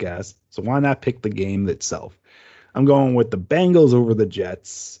whole podcast. So why not pick the game itself? I'm going with the Bengals over the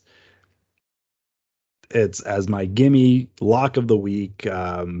Jets. It's as my gimme lock of the week.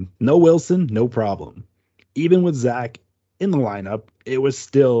 No Wilson, no problem. Even with Zach in the lineup, it was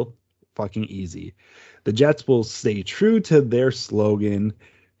still fucking easy. The Jets will stay true to their slogan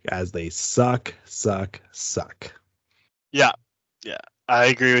as they suck, suck, suck. Yeah. I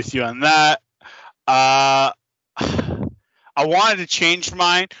agree with you on that. I wanted to change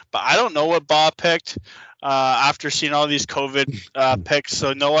mine, but I don't know what Bob picked after seeing all these COVID picks.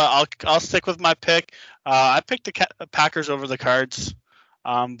 So, Noah, I'll stick with my pick. I picked the Packers over the Cards,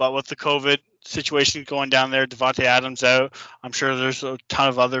 but with the COVID situation going down there, Devontae Adams out. I'm sure there's a ton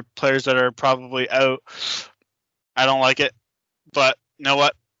of other players that are probably out. I don't like it, but you know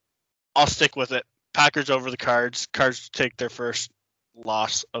what? I'll stick with it. Packers over the Cards. Cards take their first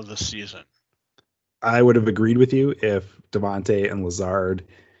loss of the season. I would have agreed with you if Devontae and Lazard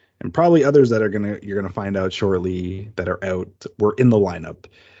and probably others that you're gonna find out shortly that are out were in the lineup.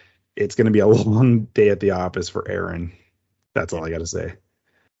 It's gonna be a long day at the office for Aaron. That's all I gotta say.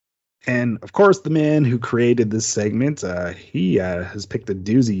 And of course, the man who created this segment, he has picked a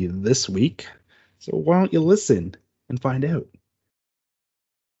doozy this week. So why don't you listen and find out?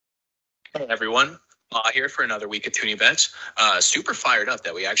 Hey everyone, here for another week of Toonie Bets. Super fired up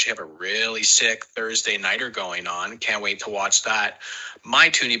that we actually have a really sick Thursday nighter going on. Can't wait to watch that. My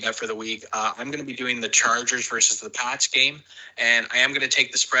Toonie Bet for the week, I'm going to be doing the Chargers versus the Pats game, and I am going to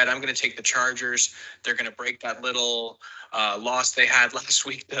take the spread. I'm going to take the Chargers. They're going to break that little loss they had last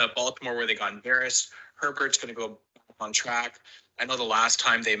week to Baltimore where they got embarrassed. Herbert's going to go back on track. I know the last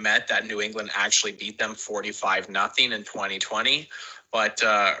time they met that New England actually beat them 45-0 in 2020, but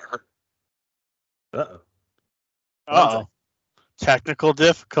Uh-oh. Technical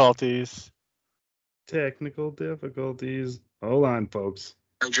difficulties. Hold on, folks.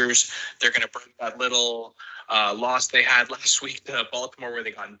 Chargers, they're going to break that little loss they had last week to Baltimore where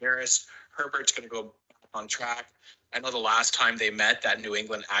they got embarrassed. Herbert's going to go back on track. I know the last time they met that New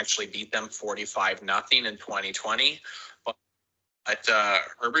England actually beat them 45-0 in 2020, but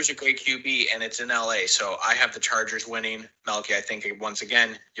Herbert's a great QB and it's in LA, so I have the Chargers winning. Melky, I think once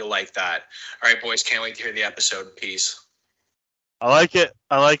again you'll like that. All right, boys, can't wait to hear the episode. Peace. I like it.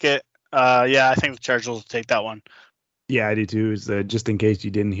 Yeah, I think the Chargers will take that one. Yeah, I do too. Just in case you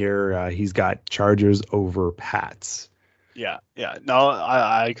didn't hear, he's got Chargers over Pats. Yeah. No,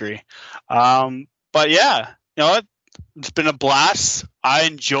 I agree. But yeah, you know what? It's been a blast. I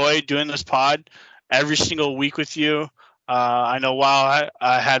enjoy doing this pod every single week with you. I know I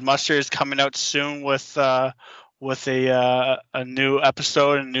had Mustard is coming out soon with a new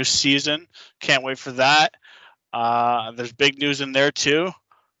episode and a new season. Can't wait for that. There's big news in there too.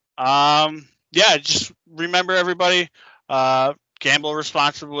 Just remember everybody, gamble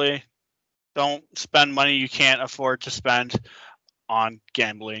responsibly. Don't spend money you can't afford to spend on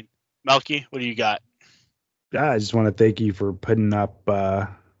gambling. Melky, what do you got? I just want to thank you for putting up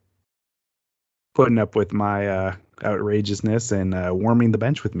with my outrageousness and warming the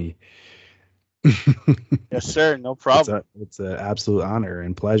bench with me. Yes, sir. No problem. It's an absolute honor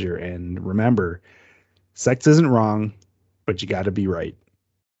and pleasure. And remember, sex isn't wrong, but you got to be right.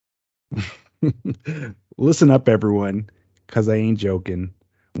 Listen up, everyone, because I ain't joking.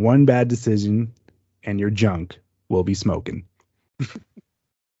 One bad decision, and your junk will be smoking.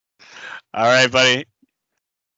 All right, buddy.